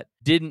people that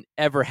didn't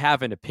ever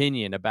have an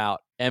opinion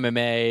about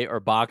MMA or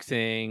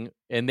boxing,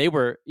 and they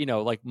were,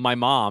 like my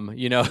mom,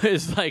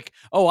 is like,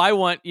 oh, I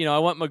want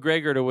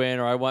McGregor to win,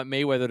 or I want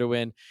Mayweather to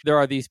win. There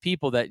are these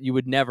people that you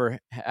would never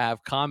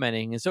have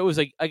commenting, and so it was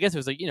like, I guess it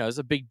was like, it was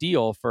a big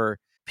deal for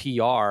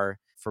PR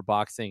for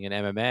boxing and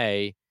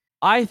MMA.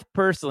 I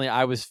personally,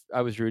 I was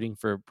rooting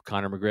for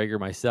Conor McGregor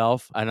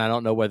myself, and I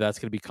don't know whether that's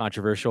going to be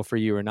controversial for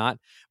you or not,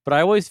 but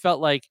I always felt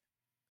like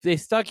they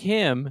stuck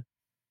him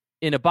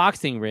in a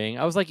boxing ring.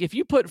 I was like, if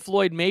you put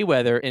Floyd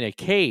Mayweather in a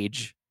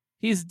cage,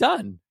 he's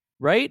done,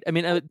 right? I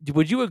mean,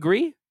 would you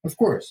agree? Of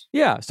course.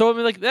 Yeah. So I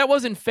mean, like, that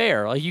wasn't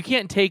fair. Like, you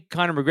can't take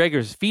Conor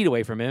McGregor's feet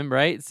away from him,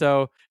 right?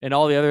 So, and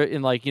all the other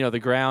in, like, the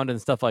ground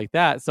and stuff like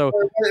that. So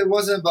it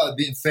wasn't about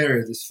being fair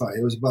at this fight.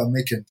 It was about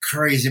making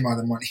crazy amount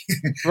of money.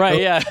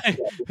 Right. Yeah.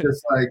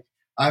 Just like,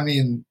 I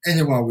mean,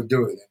 anyone would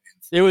do it.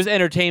 It was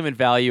entertainment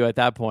value at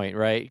that point,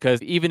 right?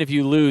 Because even if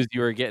you lose, you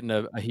were getting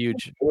a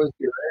huge.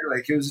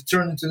 It was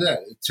turned into that.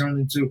 It turned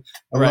into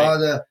a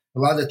Right.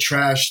 lot of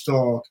trash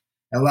talk,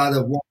 a lot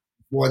of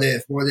what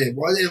if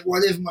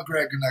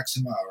McGregor knocks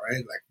him out, right?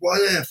 Like,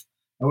 what if?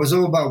 It was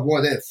all about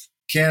what if.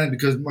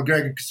 Because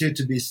McGregor considered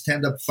to be a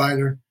stand-up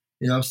fighter,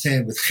 what I'm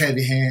saying, with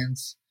heavy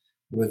hands,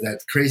 with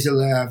that crazy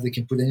laugh that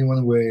can put anyone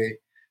away.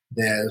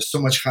 There's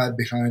so much hype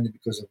behind it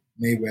because of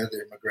Mayweather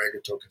and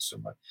McGregor talking so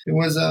much. It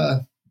was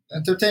a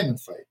entertainment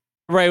fight.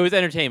 Right, it was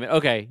entertainment.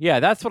 Okay, yeah,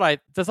 that's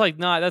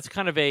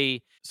kind of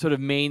a sort of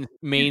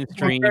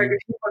mainstream. If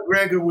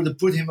McGregor would have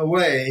put him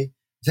away,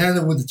 then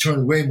it would have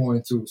turned way more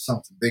into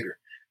something bigger.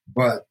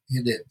 But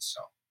he didn't.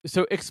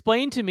 So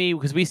explain to me,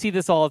 because we see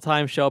this all the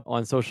time show up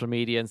on social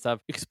media and stuff.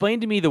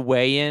 Explain to me the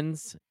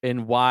weigh-ins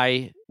and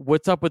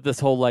what's up with this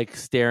whole, like,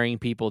 staring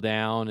people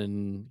down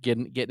and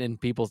getting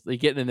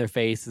in their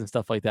face and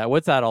stuff like that.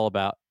 What's that all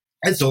about?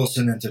 It's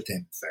also an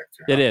entertainment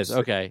factor. It is.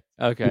 Okay.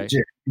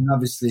 And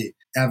obviously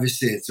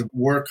it's a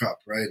workup,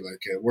 right?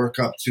 Like a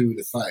workup to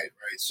the fight,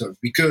 right? So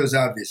because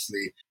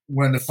obviously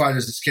when the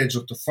fighters are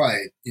scheduled to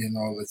fight,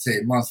 let's say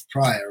a month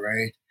prior,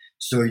 right?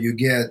 So you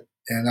get,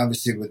 and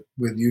obviously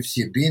with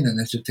UFC being an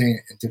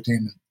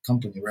entertainment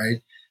company,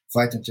 right?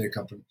 Fight entertainment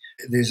company,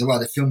 there's a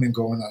lot of filming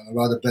going on, a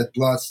lot of bad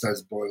blood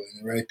starts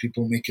boiling, right?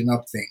 People making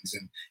up things,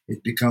 and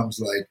it becomes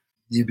like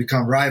you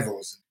become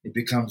rivals. It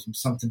becomes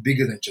something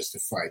bigger than just a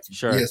fight.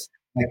 Sure. Yes.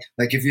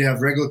 Like if you have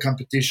regular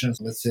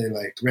competitions, let's say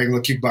like regular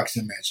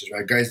kickboxing matches,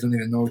 right? Guys don't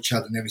even know each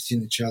other, never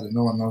seen each other.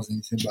 No one knows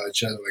anything about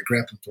each other, like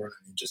grappling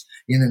tournament, just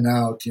in and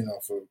out,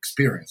 for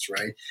experience,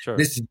 right? Sure.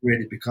 This is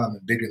really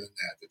becoming bigger than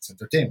that. It's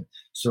entertainment.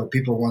 So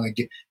people want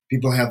to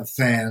people have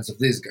fans of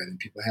this guy and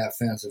people have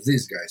fans of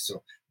this guy.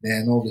 So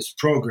then all these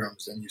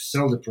programs and you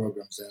sell the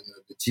programs and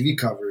the TV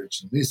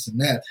coverage and this and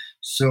that.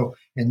 So,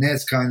 and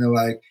that's kind of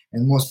like,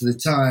 and most of the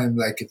time,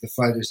 like if the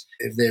fighters,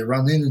 if they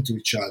run into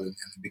each other and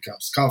it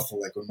becomes scuffle,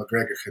 like when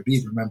McGregor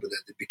Khabib, remember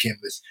that it became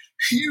this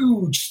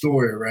huge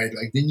story, right?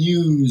 Like the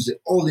news,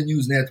 all the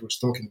news networks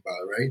talking about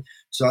it, right?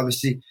 So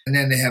obviously, and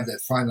then they have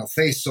that final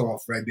face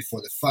off right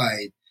before the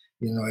fight.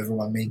 You know,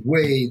 everyone made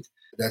weight.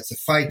 That's a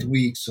fight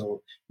week,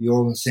 so you're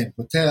all in the same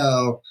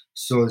hotel.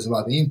 So there's a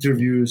lot of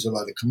interviews, a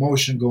lot of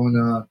commotion going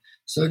on.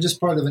 So just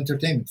part of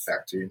entertainment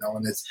factor, you know.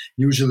 And it's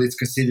usually it's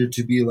considered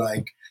to be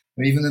like,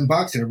 even in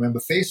boxing,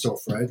 remember face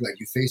off, right? Like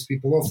you face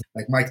people off,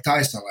 like Mike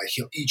Tyson, like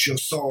he'll eat your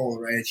soul,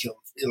 right?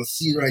 He'll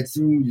see right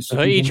through you. So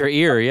he'll eat your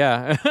ear,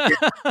 yeah. Yeah,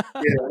 well,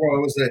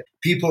 it was that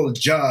people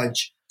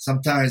judge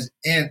sometimes,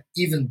 and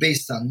even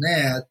based on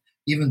that,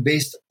 even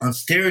based on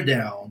stare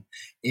down,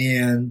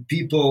 and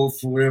people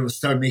for whatever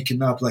start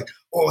making up like,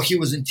 oh, he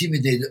was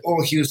intimidated,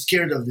 oh, he was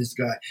scared of this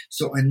guy.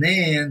 So and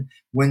then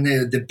when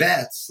the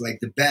bets, like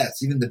the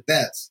bets, even the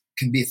bets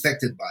can be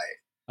affected by it.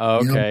 Oh,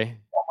 okay. You know,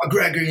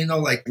 McGregor, you know,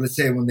 like let's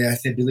say when I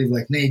believe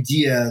like Nate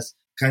Diaz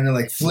kind of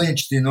like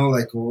flinched, you know,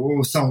 like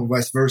or some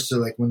vice versa,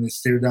 like when they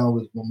stared down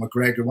with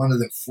McGregor, one of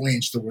them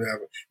flinched or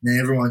whatever, and then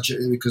everyone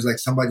because like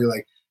somebody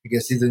like I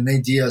guess either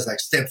Nate Diaz like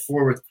stepped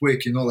forward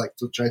quick, you know, like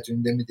to try to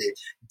intimidate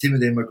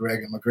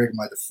McGregor. McGregor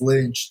might have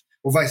flinched,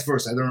 or vice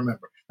versa. I don't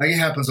remember. Like it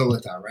happens all the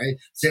time, right?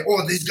 Say,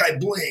 oh, this guy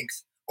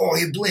blinks. Oh,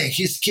 he blinked.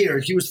 He's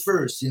scared. He was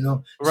first, you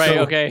know. Right.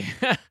 So, okay.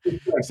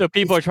 So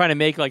people are trying to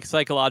make like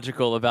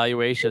psychological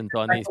evaluations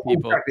on these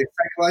people. Exactly.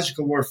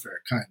 Psychological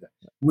warfare, kind of.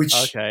 Which,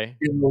 okay.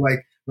 You know,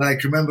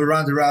 like remember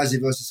Ronda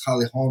Rousey versus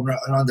Holly Holm.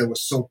 Ronda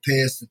was so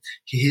pissed, and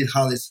he hit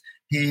Holly's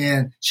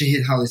hand. She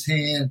hit Holly's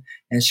hand,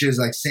 and she was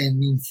like saying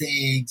mean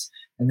things.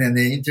 And then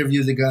they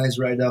interview the guys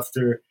right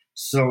after.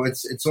 So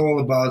it's all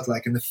about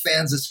like, and the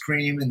fans are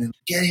screaming and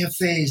get in your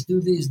face,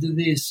 do this, do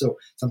this. So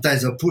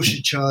sometimes they'll push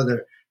each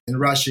other. In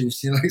Russia, you've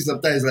seen like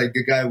sometimes like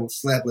a guy will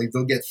slap, like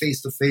they'll get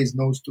face to face,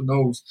 nose to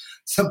nose.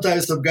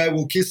 Sometimes some guy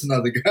will kiss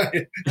another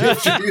guy. I'm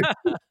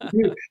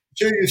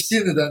sure you've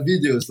seen it on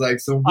videos, like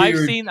some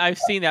weird. I've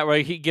seen that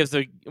where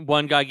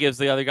one guy gives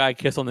the other guy a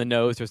kiss on the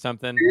nose or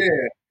something.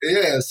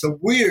 Yeah, some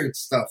weird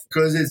stuff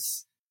because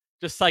it's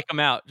just psych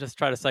them out. Just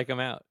try to psych them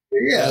out.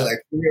 Yeah, like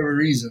for whatever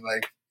reason,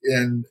 like.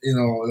 And, you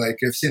know, like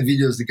I've seen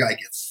videos, the guy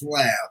gets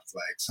slapped.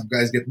 Like some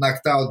guys get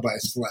knocked out by a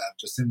slap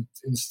just in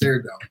stare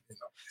down, you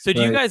know. So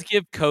do you guys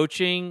give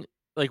coaching?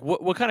 Like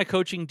what kind of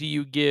coaching do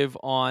you give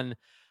on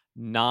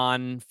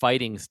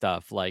non-fighting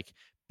stuff like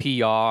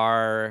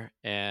PR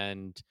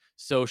and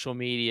social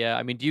media?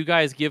 I mean, do you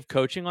guys give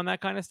coaching on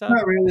that kind of stuff?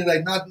 Not really.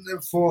 Like not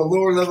for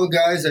lower level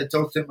guys. I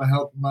talk to them, I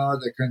help them out.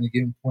 I kind of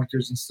give them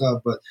pointers and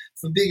stuff. But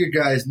for bigger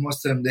guys,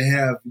 most of them, they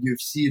have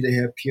UFC, they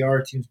have PR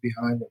teams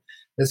behind them.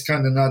 That's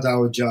kind of not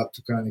our job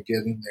to kind of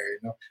get in there, you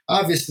know.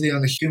 Obviously,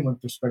 on a human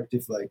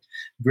perspective, like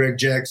Greg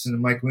Jackson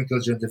and Mike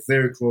Winkeljohn, they're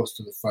very close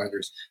to the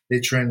fighters. They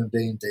train them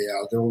day in, day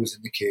out. They're always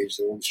in the cage.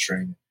 They're always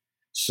training.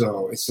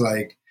 So it's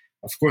like,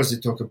 of course, they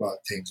talk about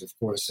things. Of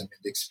course, I mean,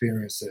 the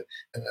experience.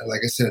 And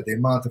like I said, the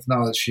amount of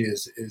knowledge here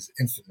is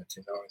infinite,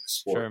 you know, in the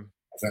sport of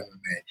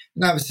MMA.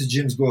 And obviously,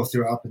 gyms go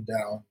through up and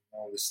down.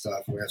 All this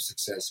stuff. We have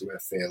success, we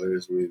have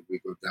failures, we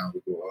go down,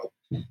 we go up.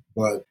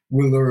 But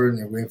we learn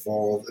and we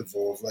evolve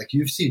like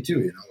UFC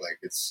too, you know,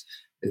 like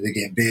they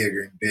get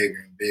bigger and bigger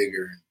and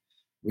bigger, and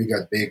we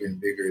got bigger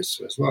and bigger as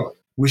well.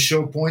 We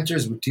show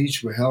pointers, we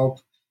teach, we help,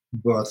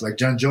 but like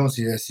John Jones,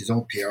 he has his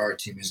own PR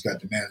team, he's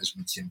got the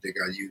management team, they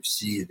got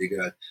UFC, they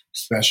got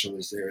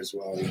specialists there as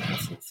well, you know,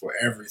 for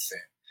everything.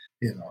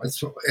 You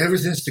know,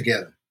 everything's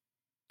together.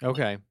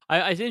 Okay.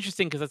 It's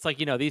interesting because it's like,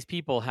 you know, these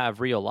people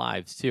have real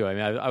lives too. I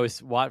mean, I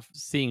was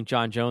seeing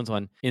John Jones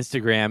on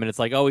Instagram, and it's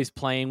like, oh, he's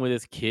playing with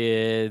his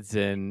kids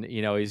and,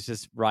 you know, he's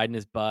just riding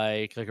his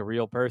bike like a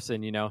real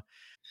person, you know.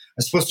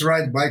 I'm supposed to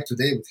ride a bike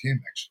today with him,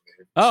 actually.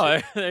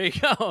 Oh, there you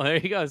go. There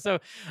you go. So,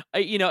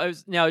 you know,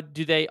 now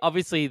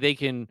obviously they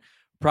can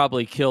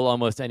probably kill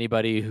almost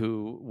anybody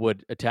who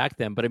would attack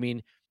them. But I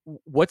mean,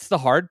 what's the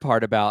hard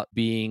part about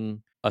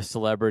being a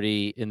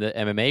celebrity in the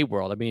MMA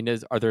world? I mean,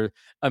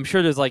 I'm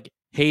sure there's like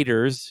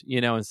haters, you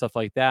know, and stuff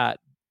like that.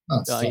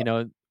 You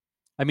know,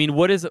 I mean,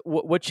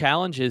 what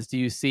challenges do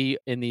you see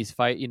in these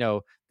fight, you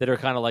know, that are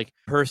kind of like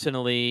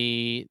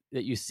personally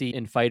that you see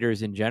in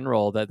fighters in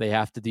general that they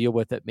have to deal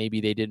with that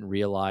maybe they didn't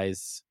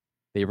realize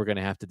they were going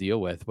to have to deal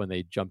with when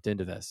they jumped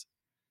into this?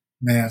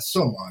 Man,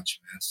 so much.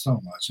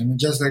 I mean,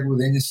 just like with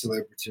any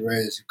celebrity, right?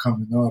 As you're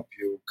coming up,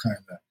 you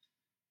kind of,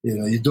 you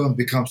know, you don't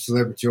become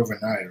celebrity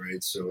overnight,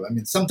 right? So, I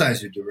mean,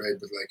 sometimes you do, right?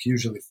 But like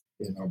usually,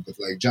 you know, but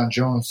like John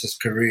Jones'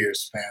 career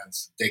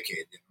spans a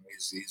decade. You know,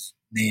 he's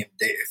named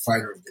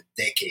Fighter of the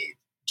Decade.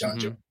 John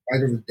Jones,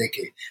 Fighter of the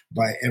Decade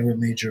by every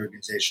major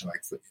organization,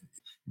 like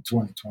in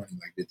 2020,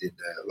 like they did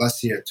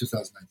last year,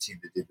 2019,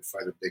 they did the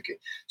Fighter of the Decade.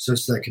 So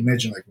it's like,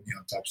 imagine like when you're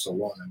on top so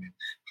long, I mean,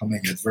 how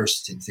many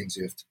adversity and things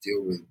you have to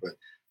deal with. But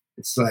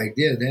it's like,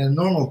 yeah, they're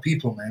normal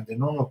people, man. They're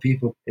normal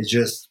people. It's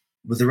just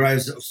with the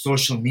rise of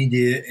social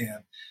media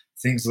and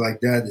things like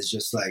that. It's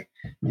just like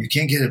you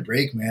can't get a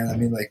break, man. I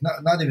mean, like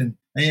not even.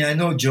 I mean, I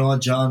know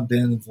John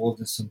been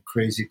involved in some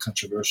crazy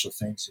controversial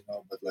things,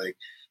 but like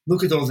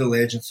look at all the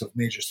legends of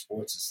major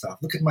sports and stuff.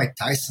 Look at Mike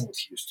Tyson, what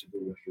he used to do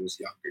when he was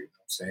younger. You know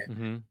what I'm saying?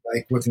 Mm-hmm.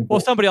 Like with well,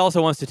 somebody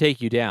also wants to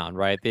take you down,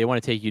 right? They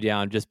want to take you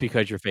down just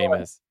because you're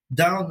famous.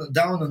 Down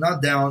or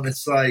not down,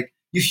 it's like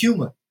you're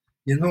human.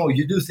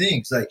 You do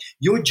things like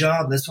your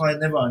job. That's why I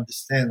never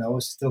understand. I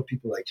always tell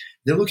people like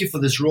they're looking for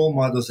these role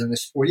models in the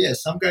sport. Yeah,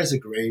 some guys are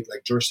great,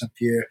 like George St.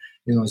 Pierre.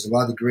 There's a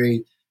lot of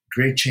great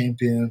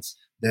champions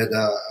that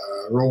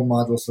role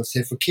models, let's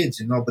say for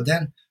kids. But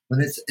then when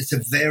it's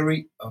a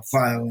very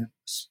violent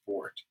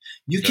sport,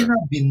 you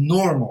cannot be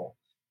normal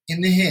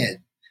in the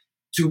head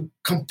to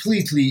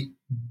completely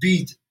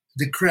beat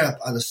the crap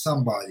out of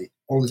somebody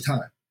all the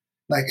time.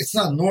 Like it's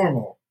not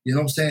normal. You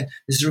know what I'm saying?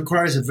 This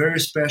requires a very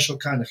special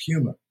kind of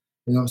humor.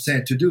 You know what I'm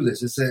saying? To do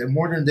this, it's a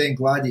modern day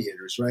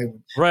gladiators, right?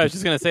 Right. I was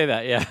just gonna say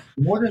that. Yeah.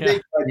 Modern day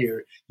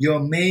gladiator, you're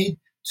made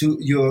to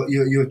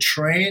you're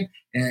trained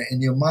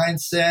and your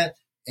mindset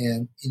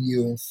and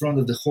you're in front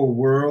of the whole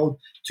world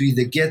to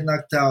either get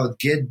knocked out,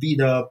 get beat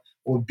up,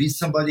 or beat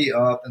somebody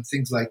up and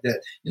things like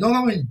that. You know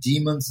how many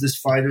demons these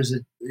fighters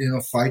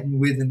are fighting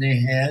with in their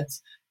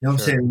heads? You know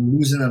what I'm saying?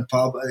 Losing in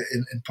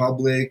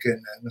public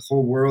and the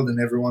whole world and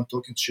everyone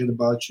talking shit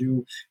about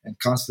you and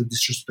constantly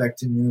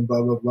disrespecting you and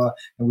blah, blah, blah.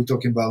 And we're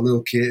talking about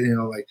little kids,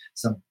 like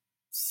some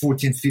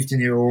 14,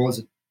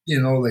 15-year-olds,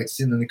 like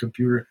sitting on the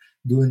computer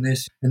doing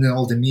this. And then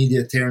all the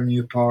media tearing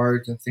you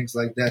apart and things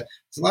like that.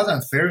 There's a lot of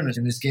unfairness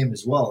in this game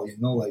as well.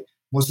 Like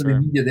most of the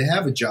media, they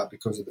have a job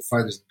because of the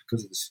fighters,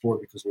 because of the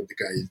sport, because of what the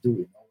guy is doing.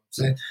 You know what I'm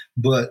saying?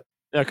 But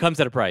it comes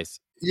at a price.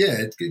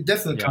 Yeah, it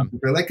definitely comes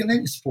with like in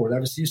any sport.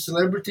 Obviously, you're a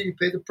celebrity, you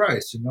pay the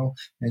price, and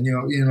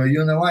you're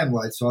in the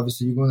limelight. So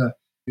obviously,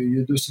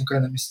 you do some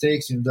kind of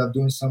mistakes, you end up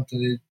doing something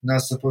that you're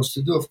not supposed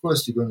to do. Of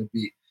course, you're going to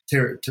be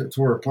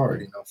tore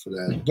apart, for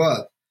that.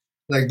 But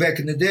like back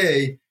in the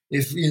day,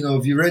 if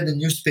you read the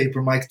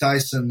newspaper, Mike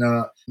Tyson,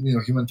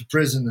 he went to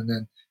prison and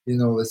then.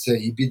 Let's say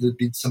he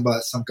beat some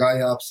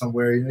guy up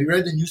somewhere. You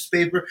read the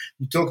newspaper,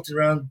 you talked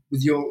around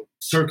with your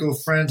circle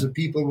of friends or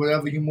people,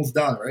 whatever. You moved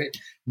on, right?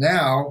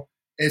 Now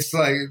it's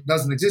like it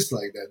doesn't exist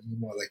like that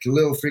anymore. Like a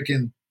little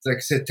freaking, like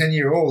I said,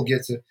 10-year-old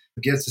gets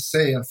a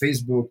say on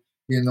Facebook,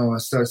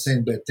 and starts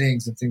saying bad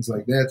things and things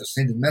like that, or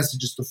sending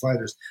messages to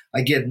fighters.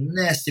 I get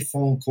nasty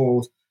phone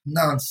calls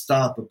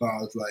nonstop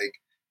about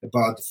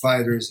the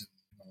fighters,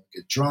 and I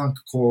get drunk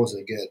calls.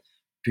 I get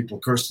people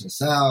cursing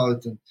us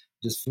out and.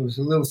 Just for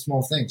little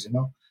small things,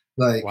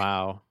 like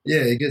wow,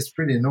 yeah, it gets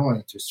pretty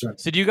annoying to a certain.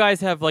 So do you guys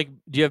have do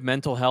you have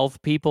mental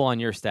health people on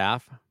your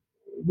staff?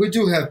 We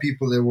do have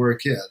people that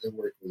work, that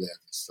work with that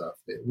and stuff.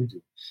 We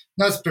do,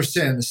 not per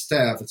se in the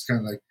staff. It's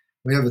kind of like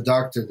we have a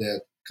doctor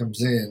that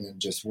comes in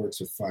and just works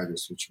with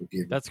fighters, which we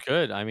give. That's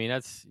good. I mean,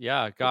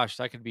 gosh,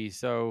 that could be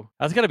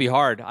that's gonna be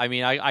hard. I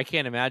mean, I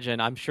can't imagine.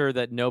 I'm sure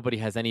that nobody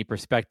has any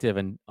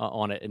perspective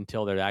on it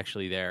until they're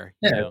actually there.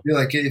 Yeah,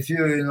 like if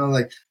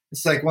you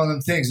it's like one of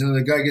them things,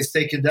 the guy gets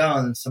taken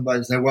down and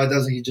somebody's like, why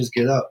doesn't he just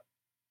get up?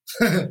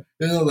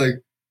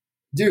 Like,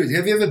 dude,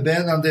 have you ever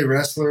been on the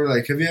wrestler?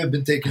 Like, have you ever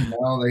been taken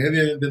down? Like, have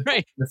you ever been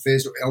in the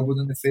face or elbowed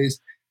in the face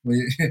when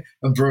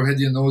you had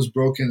your nose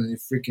broken and you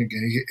freaking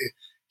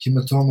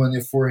hematoma on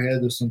your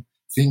forehead or some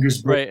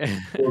fingers broken,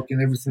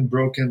 everything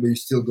broken, but you're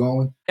still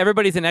going?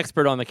 Everybody's an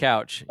expert on the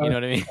couch. You know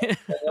what I mean?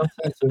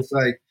 So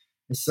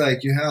it's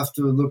like you have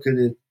to look at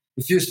it.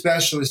 If you're a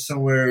specialist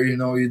somewhere,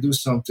 you do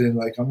something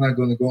like, I'm not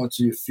going to go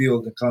into your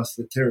field and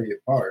constantly tear you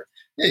apart.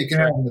 Yeah, you can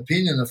have an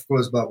opinion, of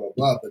course, blah, blah,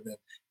 blah, but then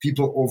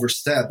people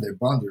overstep their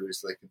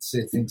boundaries, and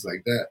say things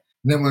like that.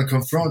 And then when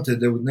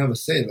confronted, they would never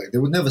say it. They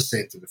would never say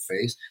it to the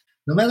face.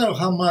 No matter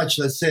how much,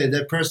 let's say,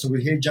 that person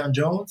would hate John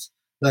Jones,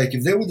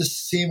 if they would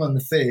just see him on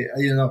the face,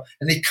 and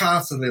they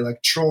constantly,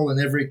 troll in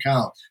every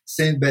account,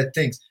 saying bad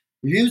things.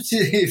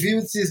 If you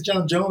would see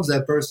John Jones,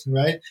 that person,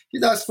 right,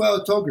 he'd ask for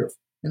autograph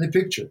in the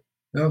picture. You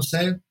know what I'm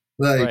saying?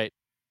 Or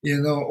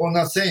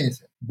not say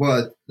anything.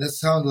 But that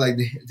sounds like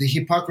the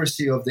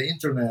hypocrisy of the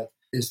internet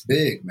is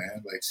big,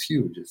 man. It's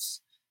huge.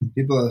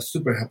 People are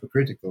super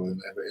hypocritical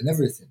in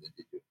everything that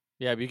they do.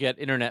 Yeah, you get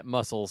internet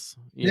muscles,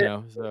 you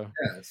know. So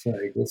yeah, it's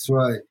that's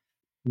why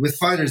with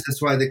fighters,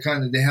 that's why they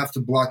have to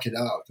block it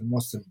out, and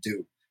most of them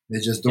do.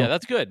 They just don't. Yeah,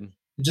 that's good.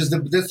 That's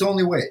the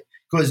only way,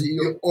 because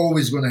you're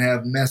always going to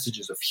have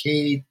messages of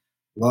hate,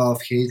 love,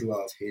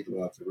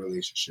 the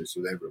relationships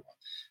with everyone.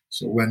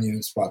 So when you're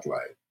in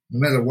spotlight. No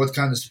matter what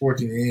kind of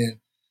sport you're in,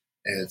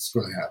 it's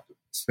going to happen,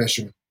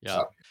 especially when it's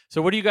happening.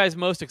 So what are you guys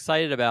most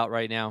excited about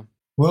right now?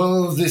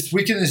 Well, this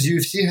weekend is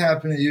UFC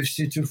happening,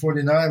 UFC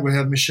 249. We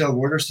have Michelle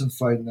Waterson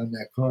fighting on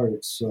that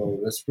card, so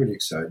that's pretty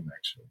exciting,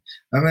 actually.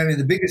 I mean,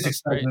 the biggest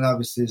excitement,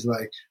 obviously, is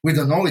we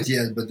don't know it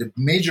yet, but the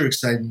major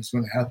excitement is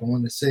going to happen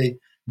when they say,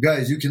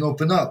 guys, you can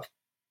open up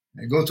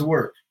and go to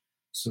work.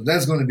 So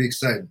that's going to be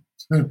exciting.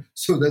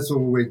 So that's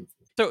what we're waiting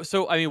for.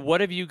 So I mean,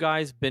 what have you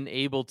guys been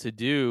able to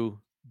do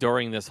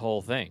during this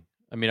whole thing?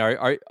 I mean,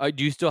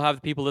 do you still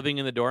have people living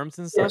in the dorms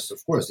and stuff? Yes,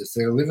 of course. It's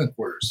their living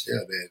quarters. Yeah.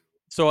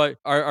 So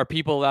are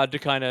people allowed to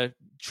kind of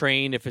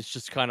train if it's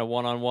just kind of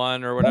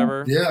one-on-one or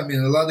whatever? Yeah, I mean,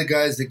 a lot of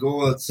guys, they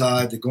go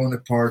outside, they go in the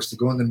parks, they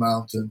go in the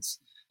mountains,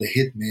 they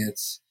hit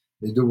mats,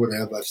 they do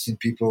whatever. I've seen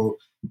people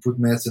put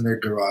mats in their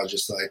garage.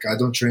 It's like, I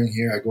don't train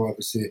here. I go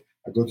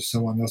to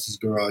someone else's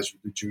garage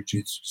with the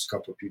jiu-jitsu, just a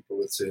couple of people,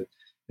 that's it.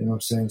 You know what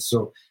I'm saying?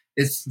 So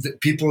it's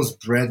people's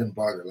bread and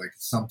butter. Like,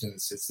 it's something,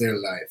 it's their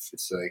life.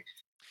 It's like,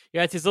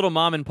 yeah, it's these little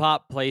mom and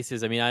pop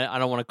places. I mean, I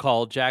don't want to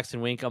call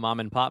Jackson Wink a mom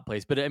and pop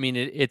place, but I mean,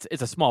 it's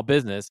a small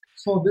business.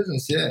 Small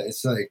business, yeah.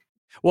 It's like,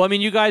 well, I mean,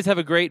 you guys have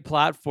a great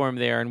platform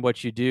there in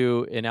what you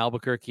do in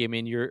Albuquerque. I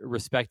mean, you're a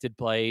respected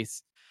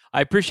place.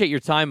 I appreciate your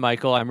time,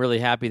 Michael. I'm really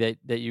happy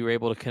that you were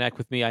able to connect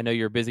with me. I know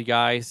you're a busy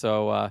guy,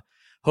 so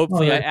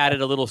hopefully I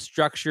added a little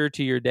structure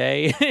to your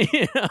day.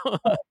 You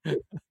know?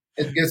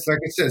 It gets, like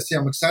I said,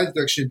 I'm excited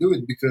to actually do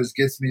it because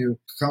it gets me to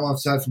come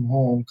outside from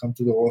home, come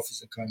to the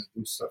office, and kind of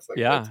do stuff like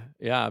that.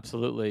 Yeah,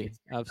 absolutely.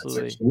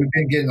 Absolutely. We've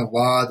been getting a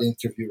lot of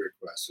interview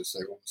requests. It's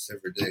like almost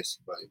every day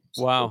somebody.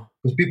 Wow.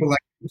 Because people like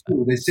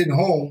too, they sit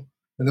home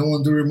and they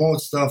want to do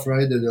remote stuff,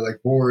 right? They're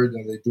like bored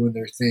and they're doing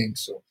their thing.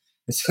 So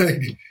it's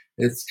like,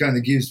 it's kind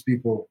of gives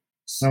people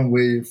some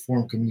way to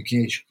form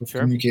communication with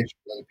other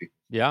people.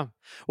 Yeah.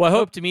 Well, I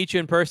hope to meet you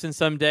in person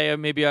someday.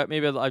 Maybe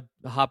I'll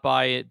hop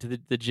by to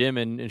the gym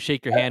and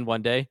shake your hand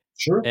one day.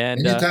 Sure.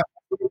 And anytime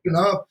we open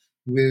up,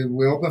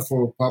 we're open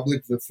for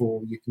public.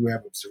 You can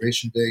have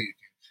observation day. You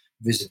can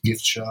visit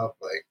gift shop.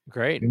 Like,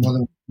 great. You're more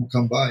than welcome to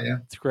come by. Yeah.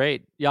 It's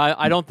great. Yeah.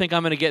 I don't think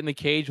I'm going to get in the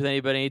cage with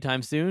anybody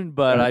anytime soon,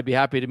 but I'd be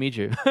happy to meet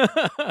you.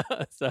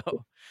 So.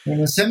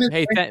 Send me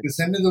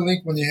the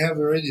link when you have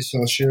it ready, so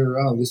I'll share it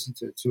around. Listen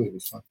to it too. It'll be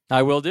fun.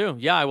 I will do.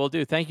 Yeah, I will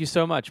do. Thank you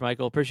so much,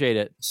 Michael. Appreciate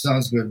it.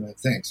 Sounds good, man.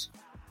 Thanks.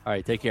 All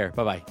right, take care.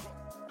 Bye-bye.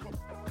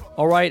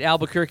 All right,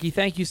 Albuquerque,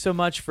 thank you so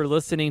much for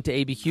listening to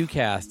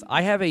ABQcast.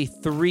 I have a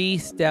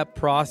 3-step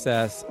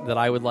process that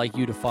I would like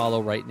you to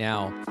follow right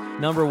now.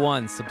 Number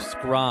 1,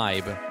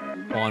 subscribe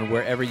on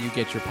wherever you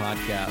get your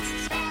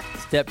podcasts.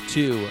 Step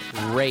 2,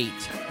 rate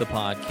the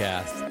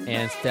podcast.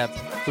 And step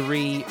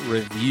 3,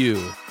 review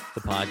the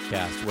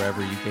podcast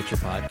wherever you get your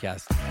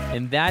podcast.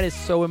 And that is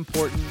so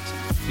important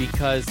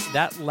because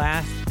that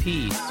last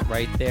piece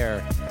right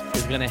there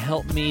is going to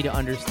help me to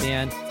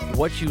understand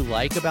what you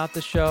like about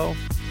the show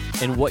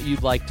and what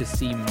you'd like to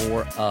see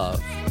more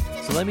of.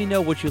 So let me know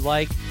what you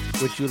like,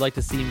 what you'd like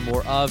to see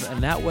more of,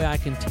 and that way I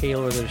can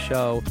tailor the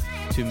show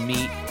to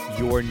meet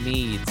your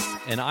needs.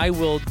 And I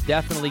will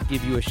definitely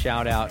give you a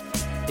shout out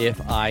if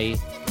I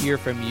hear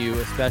from you,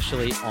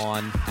 especially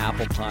on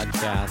Apple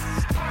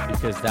Podcasts,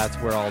 because that's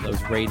where all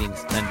those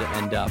ratings tend to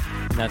end up,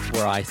 and that's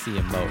where I see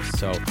them most.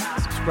 So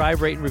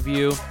subscribe, rate, and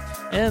review.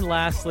 And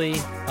lastly,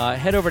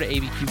 head over to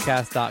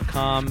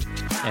abqcast.com,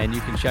 and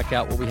you can check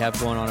out what we have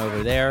going on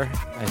over there,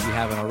 if you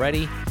haven't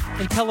already,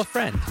 and tell a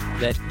friend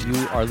that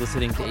you are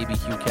listening to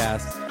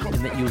ABQcast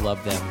and that you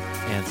love them.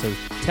 And so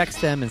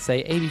text them and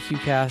say,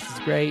 ABQcast is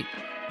great,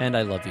 and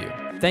I love you.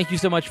 Thank you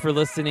so much for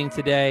listening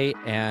today,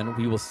 and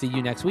we will see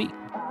you next week.